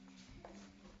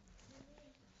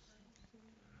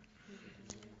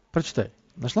 Прочитай.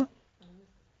 Нашла?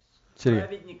 Сергей.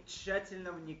 Праведник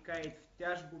тщательно вникает в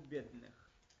тяжбу бедных,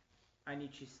 а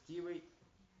нечестивый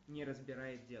не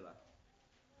разбирает дела.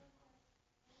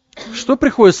 Что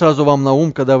приходит сразу вам на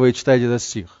ум, когда вы читаете этот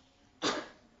стих?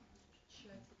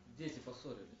 Дети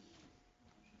поссорились.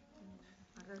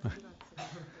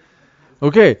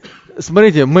 Окей.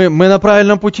 смотрите, мы на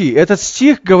правильном пути. Этот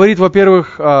стих говорит,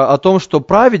 во-первых, о том, что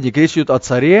праведник, речь идет о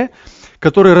царе,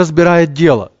 который разбирает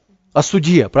дело, о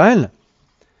судье, правильно?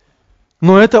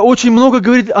 Но это очень много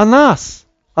говорит о нас,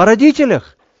 о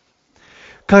родителях.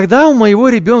 Когда у моего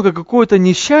ребенка какое-то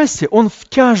несчастье, он в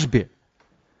тяжбе.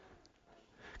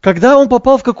 Когда он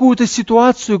попал в какую-то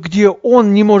ситуацию, где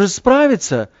он не может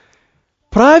справиться,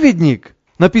 праведник,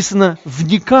 написано,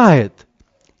 вникает.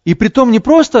 И притом не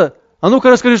просто, а ну-ка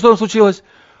расскажи, что там случилось.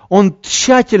 Он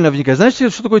тщательно вникает. Знаете,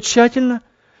 что такое тщательно?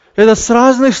 Это с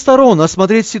разных сторон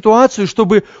осмотреть ситуацию,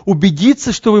 чтобы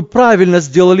убедиться, что вы правильно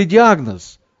сделали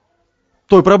диагноз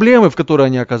той проблемы, в которой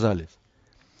они оказались.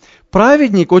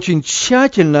 Праведник очень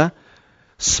тщательно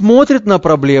смотрит на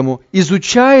проблему,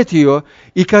 изучает ее,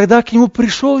 и когда к нему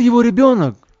пришел его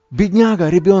ребенок, бедняга,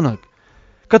 ребенок,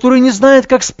 который не знает,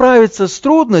 как справиться с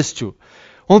трудностью,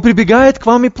 он прибегает к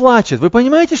вам и плачет. Вы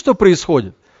понимаете, что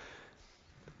происходит?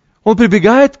 Он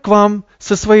прибегает к вам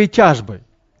со своей тяжбой.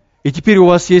 И теперь у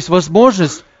вас есть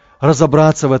возможность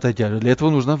разобраться в этой тяжбе. Для этого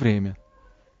нужно время.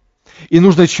 И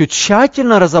нужно еще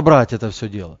тщательно разобрать это все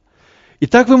дело. И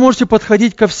так вы можете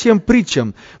подходить ко всем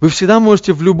притчам. Вы всегда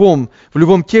можете в любом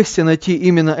тексте найти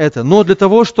именно это. Но для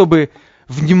того, чтобы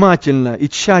внимательно и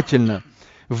тщательно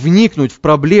вникнуть в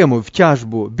проблему, в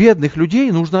тяжбу бедных людей,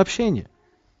 нужно общение.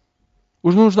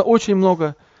 Нужно очень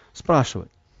много спрашивать.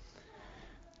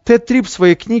 Тед Трип в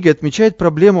своей книге отмечает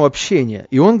проблему общения.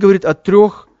 И он говорит о 3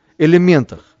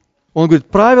 элементах. Он говорит,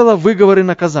 правила, выговоры,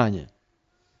 наказания.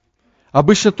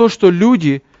 Обычно то, что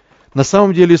люди на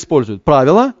самом деле используют.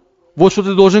 Правила, вот что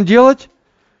ты должен делать.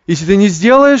 Если ты не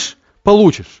сделаешь,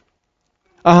 получишь.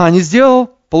 Ага, не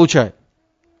сделал, получай.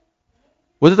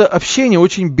 Вот это общение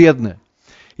очень бедное.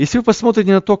 Если вы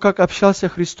посмотрите на то, как общался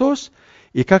Христос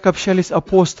и как общались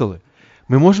апостолы,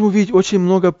 мы можем увидеть очень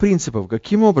много принципов,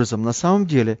 каким образом на самом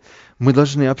деле мы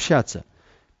должны общаться.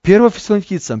 1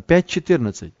 Фессалоникийцам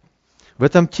 5:14. В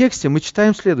этом тексте мы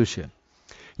читаем следующее.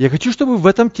 Я хочу, чтобы вы в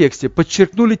этом тексте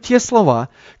подчеркнули те слова,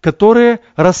 которые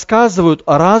рассказывают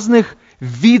о разных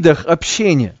видах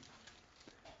общения.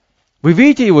 Вы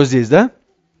видите его здесь, да?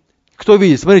 Кто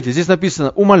видит? Смотрите, здесь написано: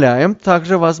 «Умоляем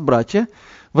также вас, братья,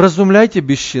 вразумляйте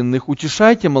бесчинных,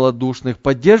 утешайте малодушных,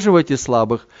 поддерживайте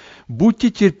слабых,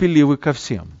 будьте терпеливы ко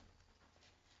всем».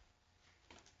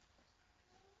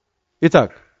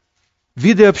 Итак,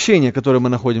 виды общения, которые мы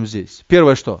находим здесь.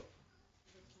 Первое что?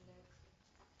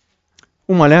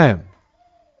 Умоляем.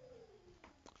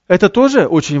 Это тоже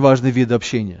очень важный вид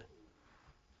общения.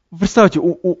 Представьте,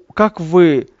 как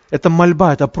вы... Это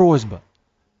мольба, это просьба.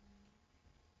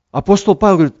 Апостол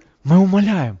Павел говорит: мы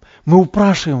умоляем, мы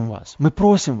упрашиваем вас, мы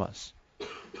просим вас.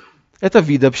 Это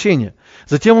вид общения.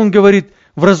 Затем он говорит: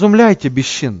 вразумляйте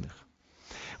бесчинных.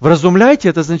 Вразумляйте,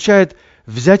 это означает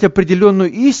взять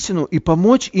определенную истину и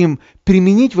помочь им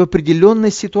применить в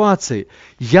определенной ситуации.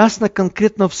 Ясно,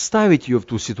 конкретно вставить ее в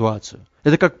ту ситуацию.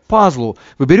 Это как пазлу.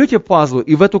 Вы берете пазлу,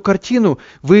 и в эту картину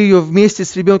вы ее вместе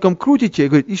с ребенком крутите, и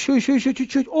говорите: еще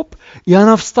чуть-чуть, оп, и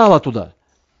она встала туда.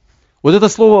 Вот это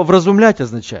слово «вразумлять»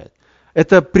 означает.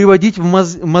 Это приводить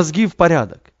мозги в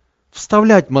порядок.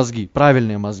 Вставлять мозги,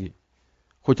 правильные мозги.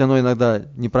 Хоть оно иногда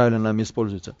неправильно нами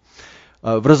используется.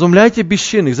 Вразумляйте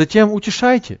бесчинных, затем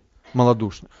утешайте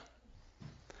малодушных.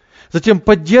 Затем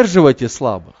поддерживайте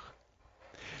слабых.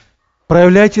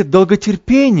 Проявляйте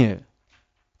долготерпение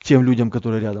к тем людям,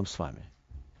 которые рядом с вами.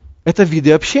 Это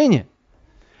виды общения.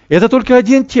 Это только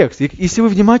один текст. Если вы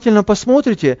внимательно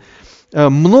посмотрите,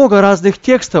 много разных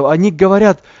текстов, они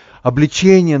говорят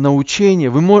обличение, научение.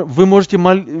 Вы можете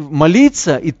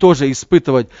молиться и тоже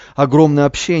испытывать огромное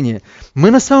общение.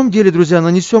 Мы на самом деле, друзья,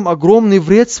 нанесем огромный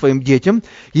вред своим детям,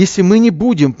 если мы не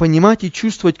будем понимать и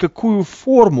чувствовать, какую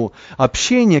форму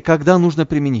общения, когда нужно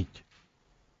применить.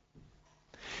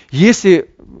 Если,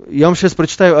 я вам сейчас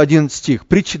прочитаю один стих,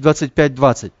 Притчи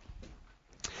 25:20.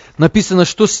 Написано,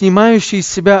 что снимающий с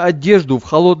себя одежду в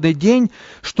холодный день,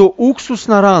 что уксус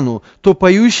на рану, то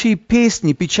поющий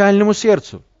песни печальному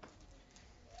сердцу.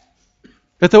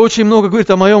 Это очень много говорит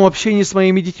о моем общении с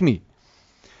моими детьми.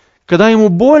 Когда ему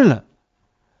больно,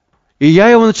 и я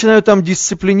его начинаю там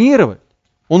дисциплинировать,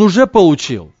 он уже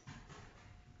получил.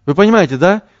 Вы понимаете,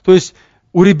 да? То есть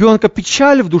у ребенка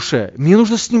печаль в душе, мне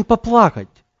нужно с ним поплакать,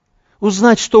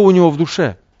 узнать, что у него в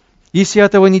душе. Если я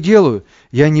этого не делаю,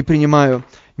 я не принимаю,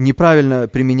 неправильно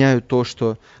применяю то,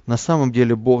 что на самом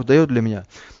деле Бог дает для меня.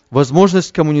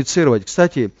 Возможность коммуницировать.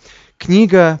 Кстати,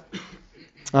 книга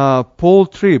Пол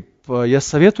Трип, я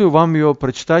советую вам ее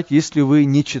прочитать, если вы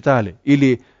не читали.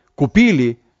 Или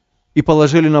купили и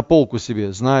положили на полку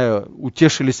себе, зная,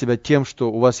 утешили себя тем,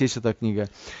 что у вас есть эта книга.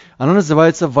 Она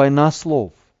называется «Война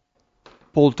слов».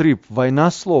 Пол Трип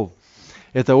 «Война слов».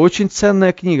 Это очень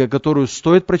ценная книга, которую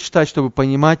стоит прочитать, чтобы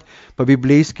понимать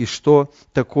по-библейски, что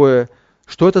такое,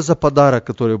 что это за подарок,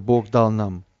 который Бог дал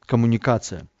нам.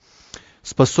 Коммуникация.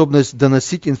 Способность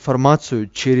доносить информацию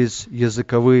через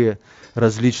языковые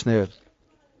различные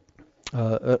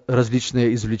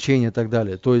извлечения и так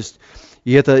далее. То есть,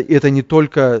 и это не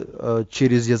только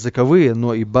через языковые,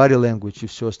 но и body language и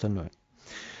все остальное.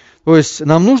 То есть,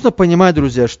 нам нужно понимать,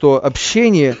 друзья, что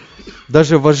общение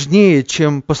даже важнее,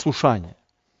 чем послушание.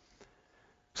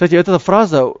 Кстати, эта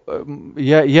фраза,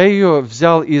 я ее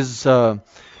взял из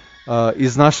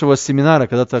нашего семинара,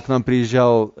 когда-то к нам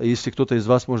приезжал, если кто-то из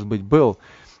вас, может быть, был,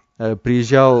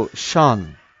 приезжал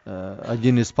Шан,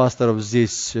 один из пасторов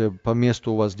здесь, по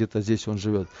месту у вас, где-то здесь он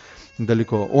живет,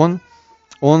 недалеко.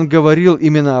 Он говорил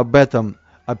именно об этом.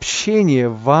 Общение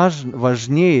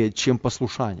важнее, чем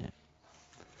послушание.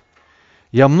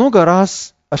 Я много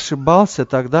раз ошибался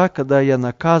тогда, когда я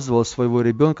наказывал своего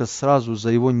ребенка сразу за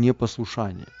его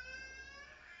непослушание.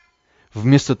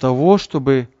 Вместо того,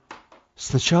 чтобы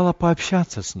сначала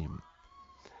пообщаться с ним,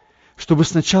 чтобы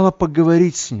сначала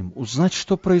поговорить с ним, узнать,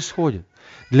 что происходит.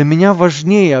 Для меня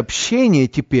важнее общение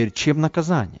теперь, чем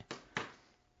наказание.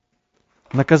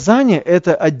 Наказание –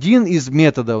 это один из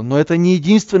методов, но это не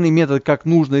единственный метод, как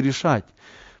нужно решать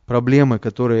проблемы,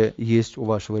 которые есть у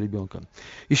вашего ребенка.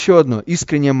 Еще одно –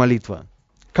 искренняя молитва.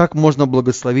 Как можно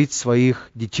благословить своих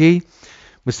детей?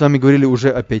 Мы с вами говорили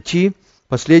уже о 5.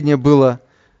 Последнее было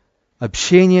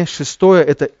общение. 6 –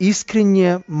 это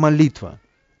искренняя молитва.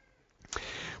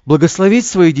 Благословить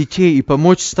своих детей и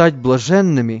помочь стать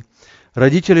блаженными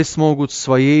родители смогут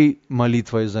своей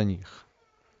молитвой за них.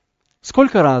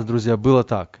 Сколько раз, друзья, было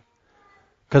так,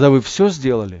 когда вы все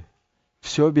сделали,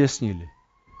 все объяснили,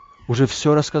 уже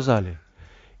все рассказали,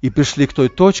 и пришли к той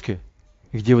точке,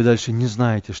 где вы дальше не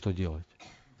знаете, что делать.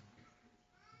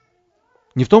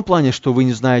 Не в том плане, что вы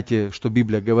не знаете, что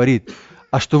Библия говорит,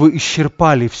 а что вы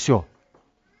исчерпали все.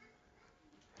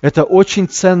 Это очень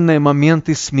ценные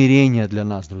моменты смирения для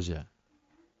нас, друзья.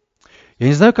 Я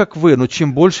не знаю, как вы, но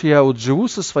чем больше я живу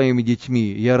со своими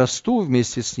детьми, я расту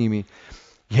вместе с ними,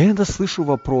 я иногда слышу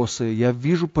вопросы, я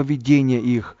вижу поведение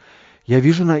их, я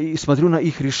вижу и смотрю на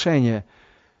их решения,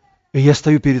 и я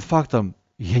стою перед фактом,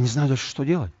 я не знаю дальше, что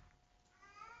делать.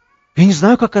 Я не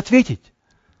знаю, как ответить.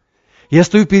 Я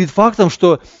стою перед фактом,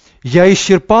 что я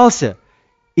исчерпался,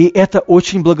 и это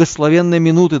очень благословенные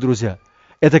минуты, друзья.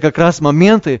 Это как раз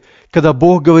моменты, когда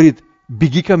Бог говорит,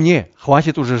 беги ко мне,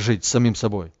 хватит уже жить с самим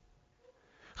собой.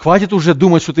 Хватит уже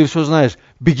думать, что ты все знаешь,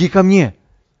 беги ко мне.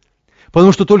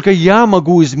 Потому что только я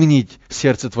могу изменить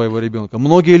сердце твоего ребенка.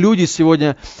 Многие люди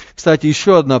сегодня, кстати,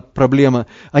 еще одна проблема,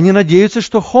 они надеются,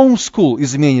 что homeschool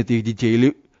изменит их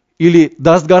детей или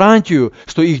даст гарантию,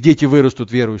 что их дети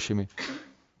вырастут верующими.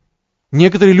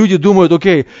 Некоторые люди думают,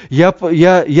 окей,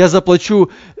 я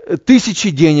заплачу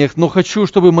 1000 денег, но хочу,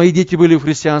 чтобы мои дети были в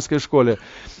христианской школе.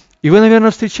 И вы,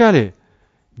 наверное, встречали,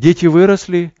 дети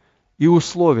выросли, и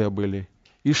условия были,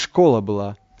 и школа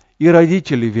была, и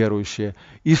родители верующие,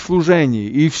 и служение,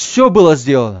 и все было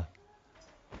сделано.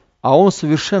 А он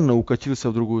совершенно укатился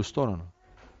в другую сторону.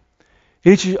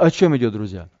 Речь о чем идет,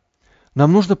 друзья?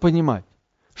 Нам нужно понимать,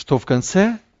 что в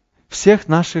конце всех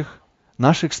наших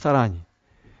стараний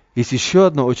есть еще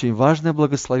одно очень важное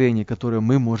благословение, которое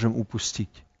мы можем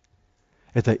упустить.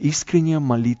 Это искренняя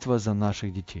молитва за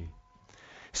наших детей.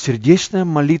 Сердечная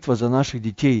молитва за наших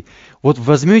детей. Вот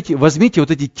возьмите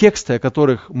вот эти тексты, о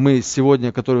которых мы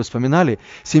сегодня, которые вспоминали,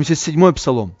 77-й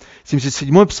псалом.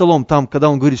 77-й псалом, там, когда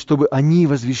он говорит, чтобы они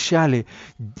возвещали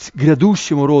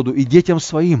грядущему роду и детям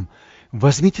своим.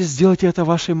 Возьмите, сделайте это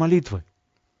вашей молитвой.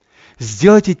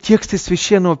 Сделайте тексты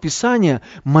Священного Писания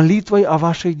молитвой о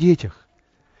ваших детях.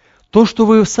 То, что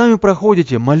вы сами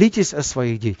проходите, молитесь о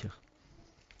своих детях.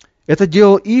 Это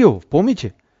делал Иов,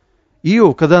 помните?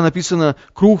 Иов, когда написано,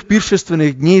 круг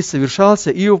пиршественных дней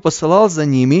совершался, Иов посылал за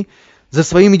ними, за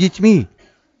своими детьми,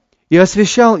 и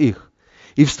освящал их.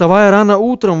 И, вставая рано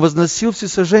утром, возносил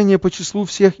всесожжение по числу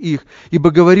всех их,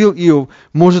 ибо говорил Иов,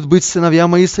 может быть, сыновья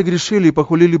мои согрешили и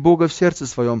похулили Бога в сердце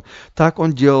своем. Так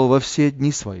он делал во все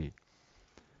дни свои.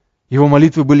 Его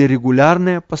молитвы были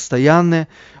регулярные, постоянные,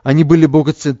 они были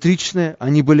богоцентричные,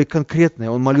 они были конкретные.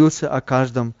 Он молился о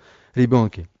каждом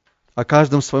ребенке, о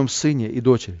каждом своем сыне и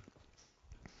дочери.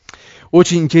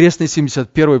 Очень интересный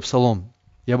 71-й псалом.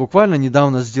 Я буквально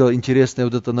недавно сделал интересное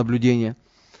вот это наблюдение.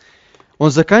 Он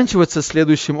заканчивается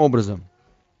следующим образом.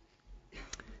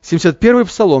 71-й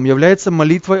псалом является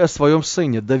молитвой о своем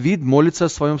сыне. Давид молится о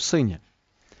своем сыне.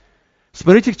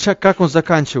 Смотрите, как он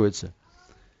заканчивается.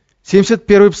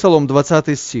 71-й псалом,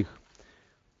 20 стих.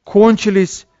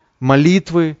 «Кончились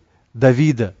молитвы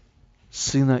Давида,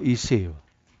 сына Иисеева».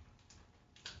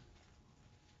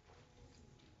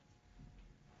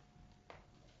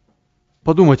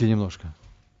 Подумайте немножко.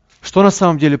 Что на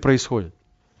самом деле происходит?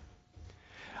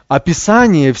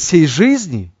 Описание всей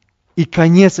жизни и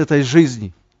конец этой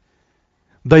жизни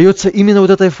дается именно вот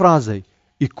этой фразой.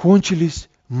 И кончились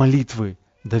молитвы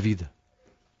Давида.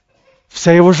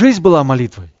 Вся его жизнь была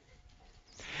молитвой.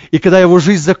 И когда его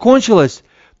жизнь закончилась,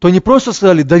 то не просто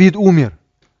сказали, Давид умер,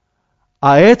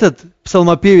 а этот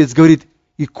псалмопевец говорит,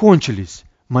 и кончились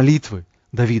молитвы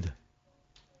Давида.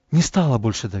 Не стало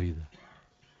больше Давида.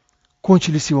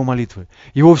 Кончились его молитвы.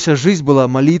 Его вся жизнь была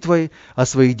молитвой о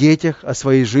своих детях, о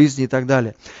своей жизни и так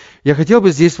далее. Я хотел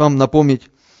бы здесь вам напомнить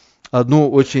одну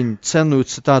очень ценную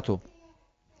цитату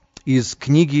из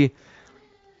книги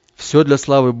 «Все для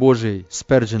славы Божией»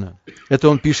 Сперджена. Это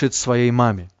он пишет своей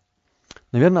маме.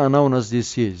 Наверное, она у нас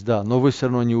здесь есть, да, но вы все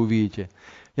равно не увидите.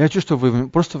 Я хочу, чтобы вы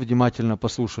просто внимательно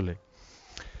послушали.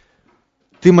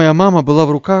 «Ты, моя мама, была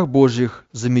в руках Божьих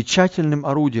замечательным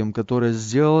орудием, которое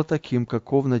сделало таким,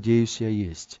 каков, надеюсь, я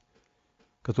есть.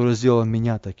 Которое сделало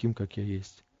меня таким, как я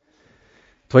есть.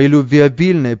 Твои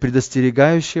любвеобильные,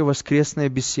 предостерегающие воскресные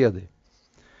беседы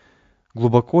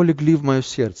глубоко легли в мое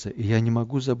сердце, и я не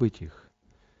могу забыть их.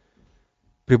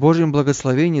 При Божьем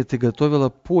благословении ты готовила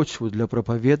почву для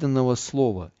проповеданного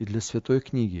слова и для святой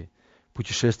книги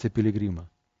 «Путешествие пилигрима».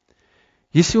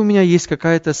 Если у меня есть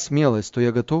какая-то смелость, то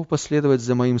я готов последовать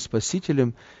за моим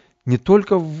Спасителем не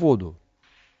только в воду,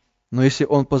 но если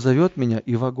Он позовет меня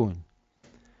и в огонь.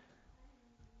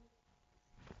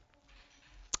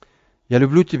 Я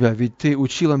люблю тебя, ведь ты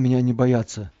учила меня не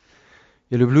бояться.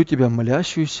 Я люблю тебя,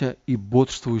 молящуюся и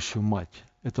бодрствующую мать.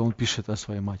 Это он пишет о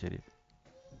своей матери.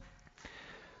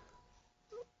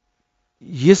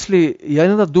 Если я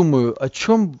иногда думаю, о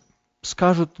чем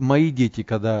скажут мои дети,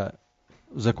 когда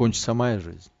закончится моя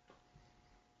жизнь.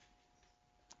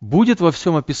 Будет во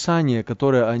всем описание,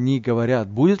 которое они говорят,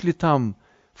 будет ли там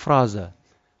фраза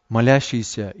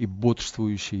 «молящийся и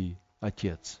бодрствующий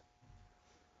отец»?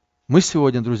 Мы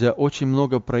сегодня, друзья, очень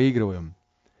много проигрываем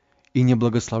и не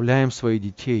благословляем своих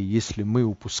детей, если мы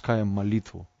упускаем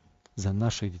молитву за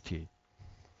наших детей.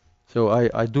 So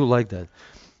I do like that.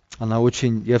 Она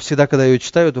очень, я всегда, когда ее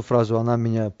читаю, эту фразу, она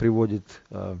меня приводит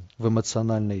в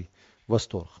эмоциональный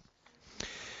восторг.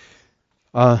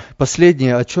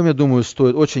 Последнее, о чем я думаю,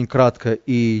 стоит очень кратко,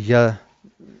 и я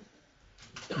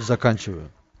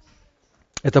заканчиваю.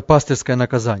 Это пастырское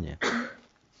наказание.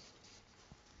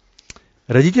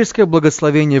 Родительское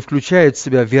благословение включает в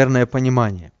себя верное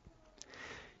понимание.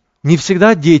 Не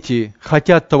всегда дети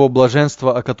хотят того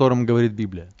блаженства, о котором говорит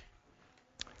Библия.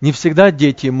 Не всегда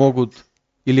дети могут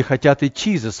или хотят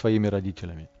идти за своими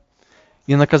родителями.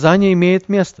 И наказание имеет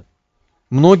место.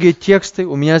 Многие тексты,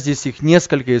 у меня здесь их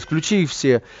несколько, исключи их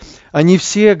все, они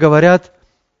все говорят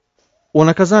о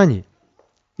наказании.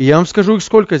 И я вам скажу, их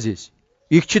сколько здесь.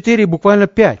 Их 4, буквально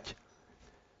 5.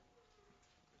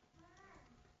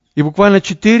 И буквально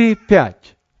 4-5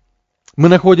 мы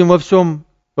находим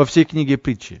во всей книге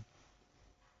притчи.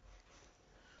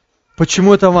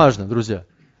 Почему это важно, друзья?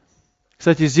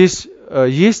 Кстати, здесь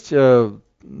есть,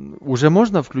 уже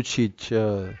можно включить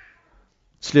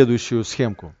следующую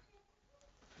схемку?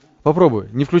 Попробуй.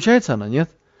 Не включается она,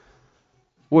 нет?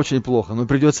 Очень плохо, но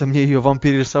придется мне ее вам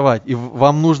перерисовать. И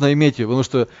вам нужно иметь ее, потому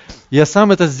что я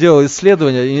сам это сделал,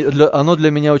 исследование, и оно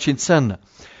для меня очень ценно.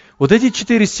 Вот эти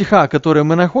 4 стиха, которые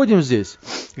мы находим здесь,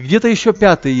 где-то еще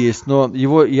 5 есть, но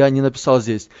его я не написал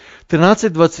здесь.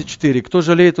 13:24. «Кто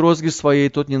жалеет розги своей,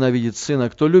 тот ненавидит сына.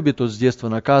 Кто любит, тот с детства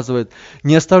наказывает.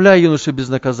 Не оставляй юноши без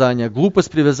наказания.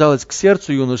 Глупость привязалась к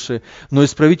сердцу юноши, но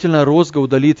исправительная розга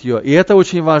удалит ее». И это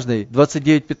очень важно.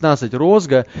 29:15.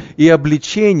 «Розга и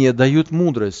обличение дают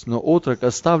мудрость, но отрок,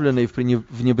 оставленный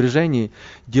в небрежении,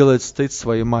 делает стыд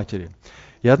своей матери».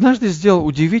 Я однажды сделал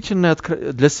удивительное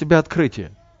для себя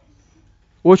открытие.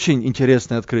 Очень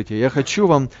интересное открытие. Я хочу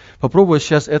вам попробовать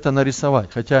сейчас это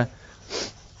нарисовать. Хотя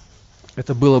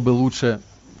это было бы лучше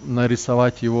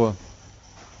нарисовать его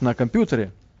на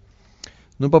компьютере.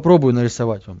 Но попробую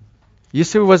нарисовать вам.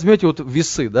 Если вы возьмете вот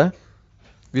весы, да?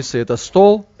 Весы — это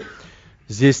стол.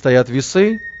 Здесь стоят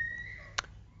весы.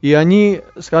 И они,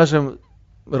 скажем,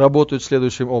 работают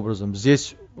следующим образом.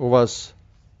 Здесь у вас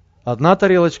одна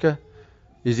тарелочка,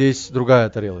 и здесь другая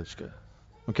тарелочка.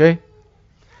 Окей?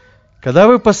 Когда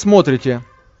вы посмотрите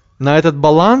на этот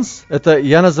баланс,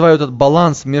 я называю этот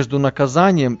баланс между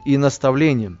наказанием и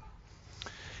наставлением.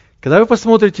 Когда вы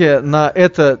посмотрите на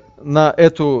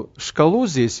эту шкалу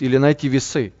здесь, или на эти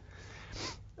весы,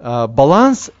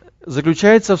 баланс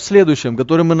заключается в следующем,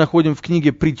 который мы находим в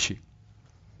книге притчи.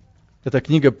 Это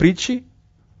книга притчи,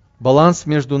 баланс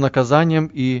между наказанием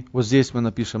и, вот здесь мы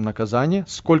напишем наказание,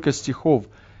 сколько стихов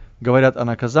говорят о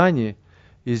наказании,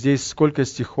 и здесь сколько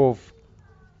стихов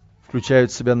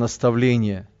включают в себя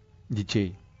наставление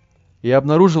детей. И я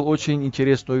обнаружил очень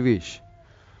интересную вещь.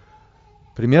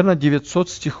 Примерно 900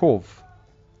 стихов,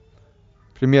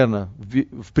 примерно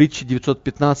в притче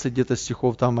 915 где-то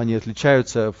стихов, там они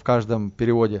отличаются в каждом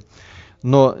переводе,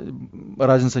 но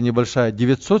разница небольшая.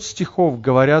 900 стихов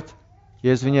говорят,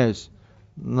 я извиняюсь,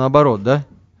 наоборот, да?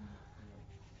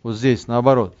 Вот здесь,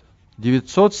 наоборот.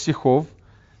 900 стихов,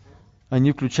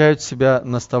 они включают в себя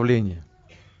наставление.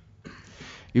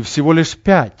 И всего лишь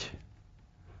 5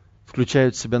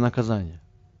 включают в себя наказание.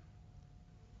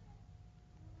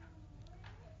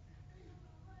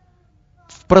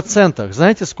 В процентах,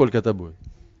 знаете, сколько это будет?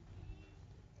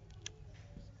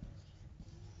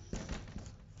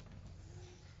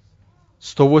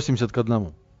 180 к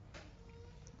 1.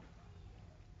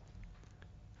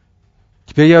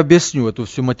 Теперь я объясню эту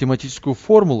всю математическую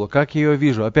формулу, как я ее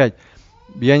вижу. Опять,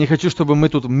 я не хочу, чтобы мы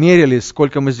тут мерили,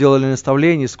 сколько мы сделали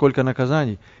наставлений, сколько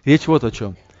наказаний. Речь вот о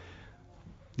чем.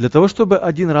 Для того, чтобы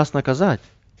один раз наказать,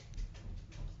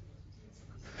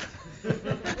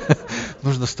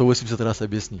 нужно 180 раз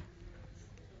объяснить.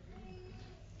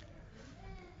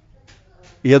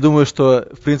 И я думаю, что,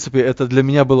 в принципе, это для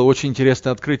меня было очень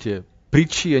интересное открытие.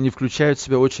 Притчи, они включают в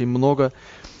себя очень много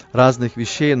разных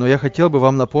вещей, но я хотел бы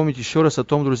вам напомнить еще раз о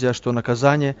том, друзья, что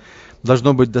наказание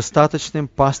должно быть достаточным,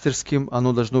 пастырским,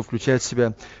 оно должно включать в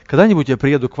себя. Когда-нибудь я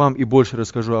приеду к вам и больше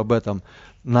расскажу об этом.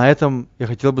 На этом я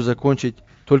хотел бы закончить,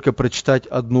 только прочитать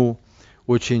одну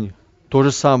очень, то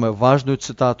же самое, важную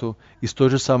цитату из той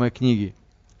же самой книги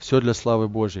 «Все для славы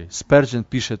Божьей». Спержен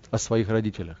пишет о своих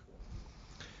родителях.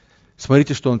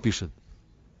 Смотрите, что он пишет.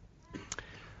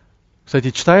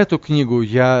 Кстати, читая эту книгу,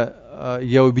 я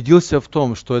убедился в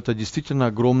том, что это действительно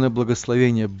огромное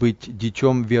благословение быть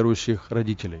детем верующих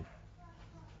родителей.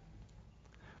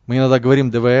 Мы иногда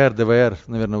говорим ДВР,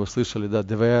 наверное, вы слышали, да,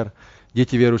 ДВР,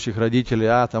 дети верующих родителей,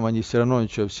 там они все равно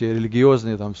ничего, все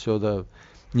религиозные, там все, да,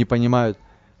 не понимают.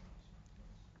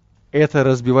 Это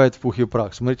разбивает в пух и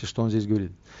прах. Смотрите, что он здесь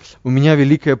говорит. У меня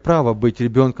великое право быть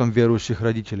ребенком верующих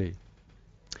родителей,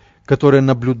 которые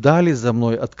наблюдали за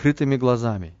мной открытыми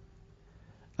глазами.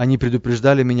 Они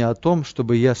предупреждали меня о том,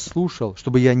 чтобы я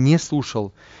не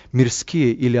слушал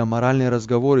мирские или аморальные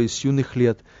разговоры и с юных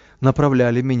лет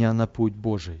направляли меня на путь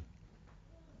Божий.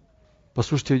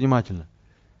 Послушайте внимательно.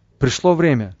 Пришло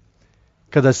время,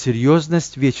 когда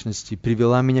серьезность вечности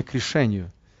привела меня к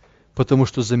решению, потому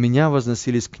что за меня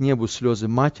возносились к небу слезы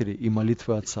матери и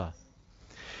молитвы отца.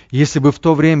 Если бы в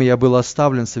то время я был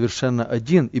оставлен совершенно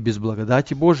один и без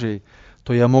благодати Божией,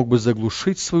 то я мог бы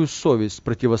заглушить свою совесть,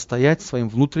 противостоять своим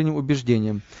внутренним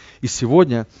убеждениям. И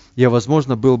сегодня я,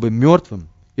 возможно, был бы мертвым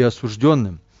и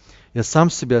осужденным. Я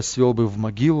сам себя свел бы в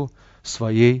могилу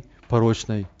своей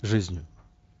порочной жизнью.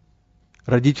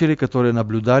 Родители, которые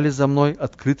наблюдали за мной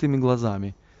открытыми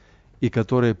глазами и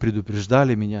которые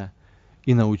предупреждали меня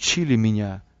и научили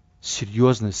меня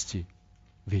серьезности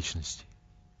вечности.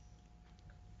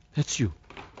 That's you.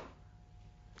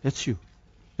 That's you.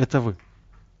 Это вы.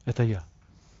 Это я.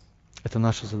 Это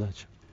наша задача.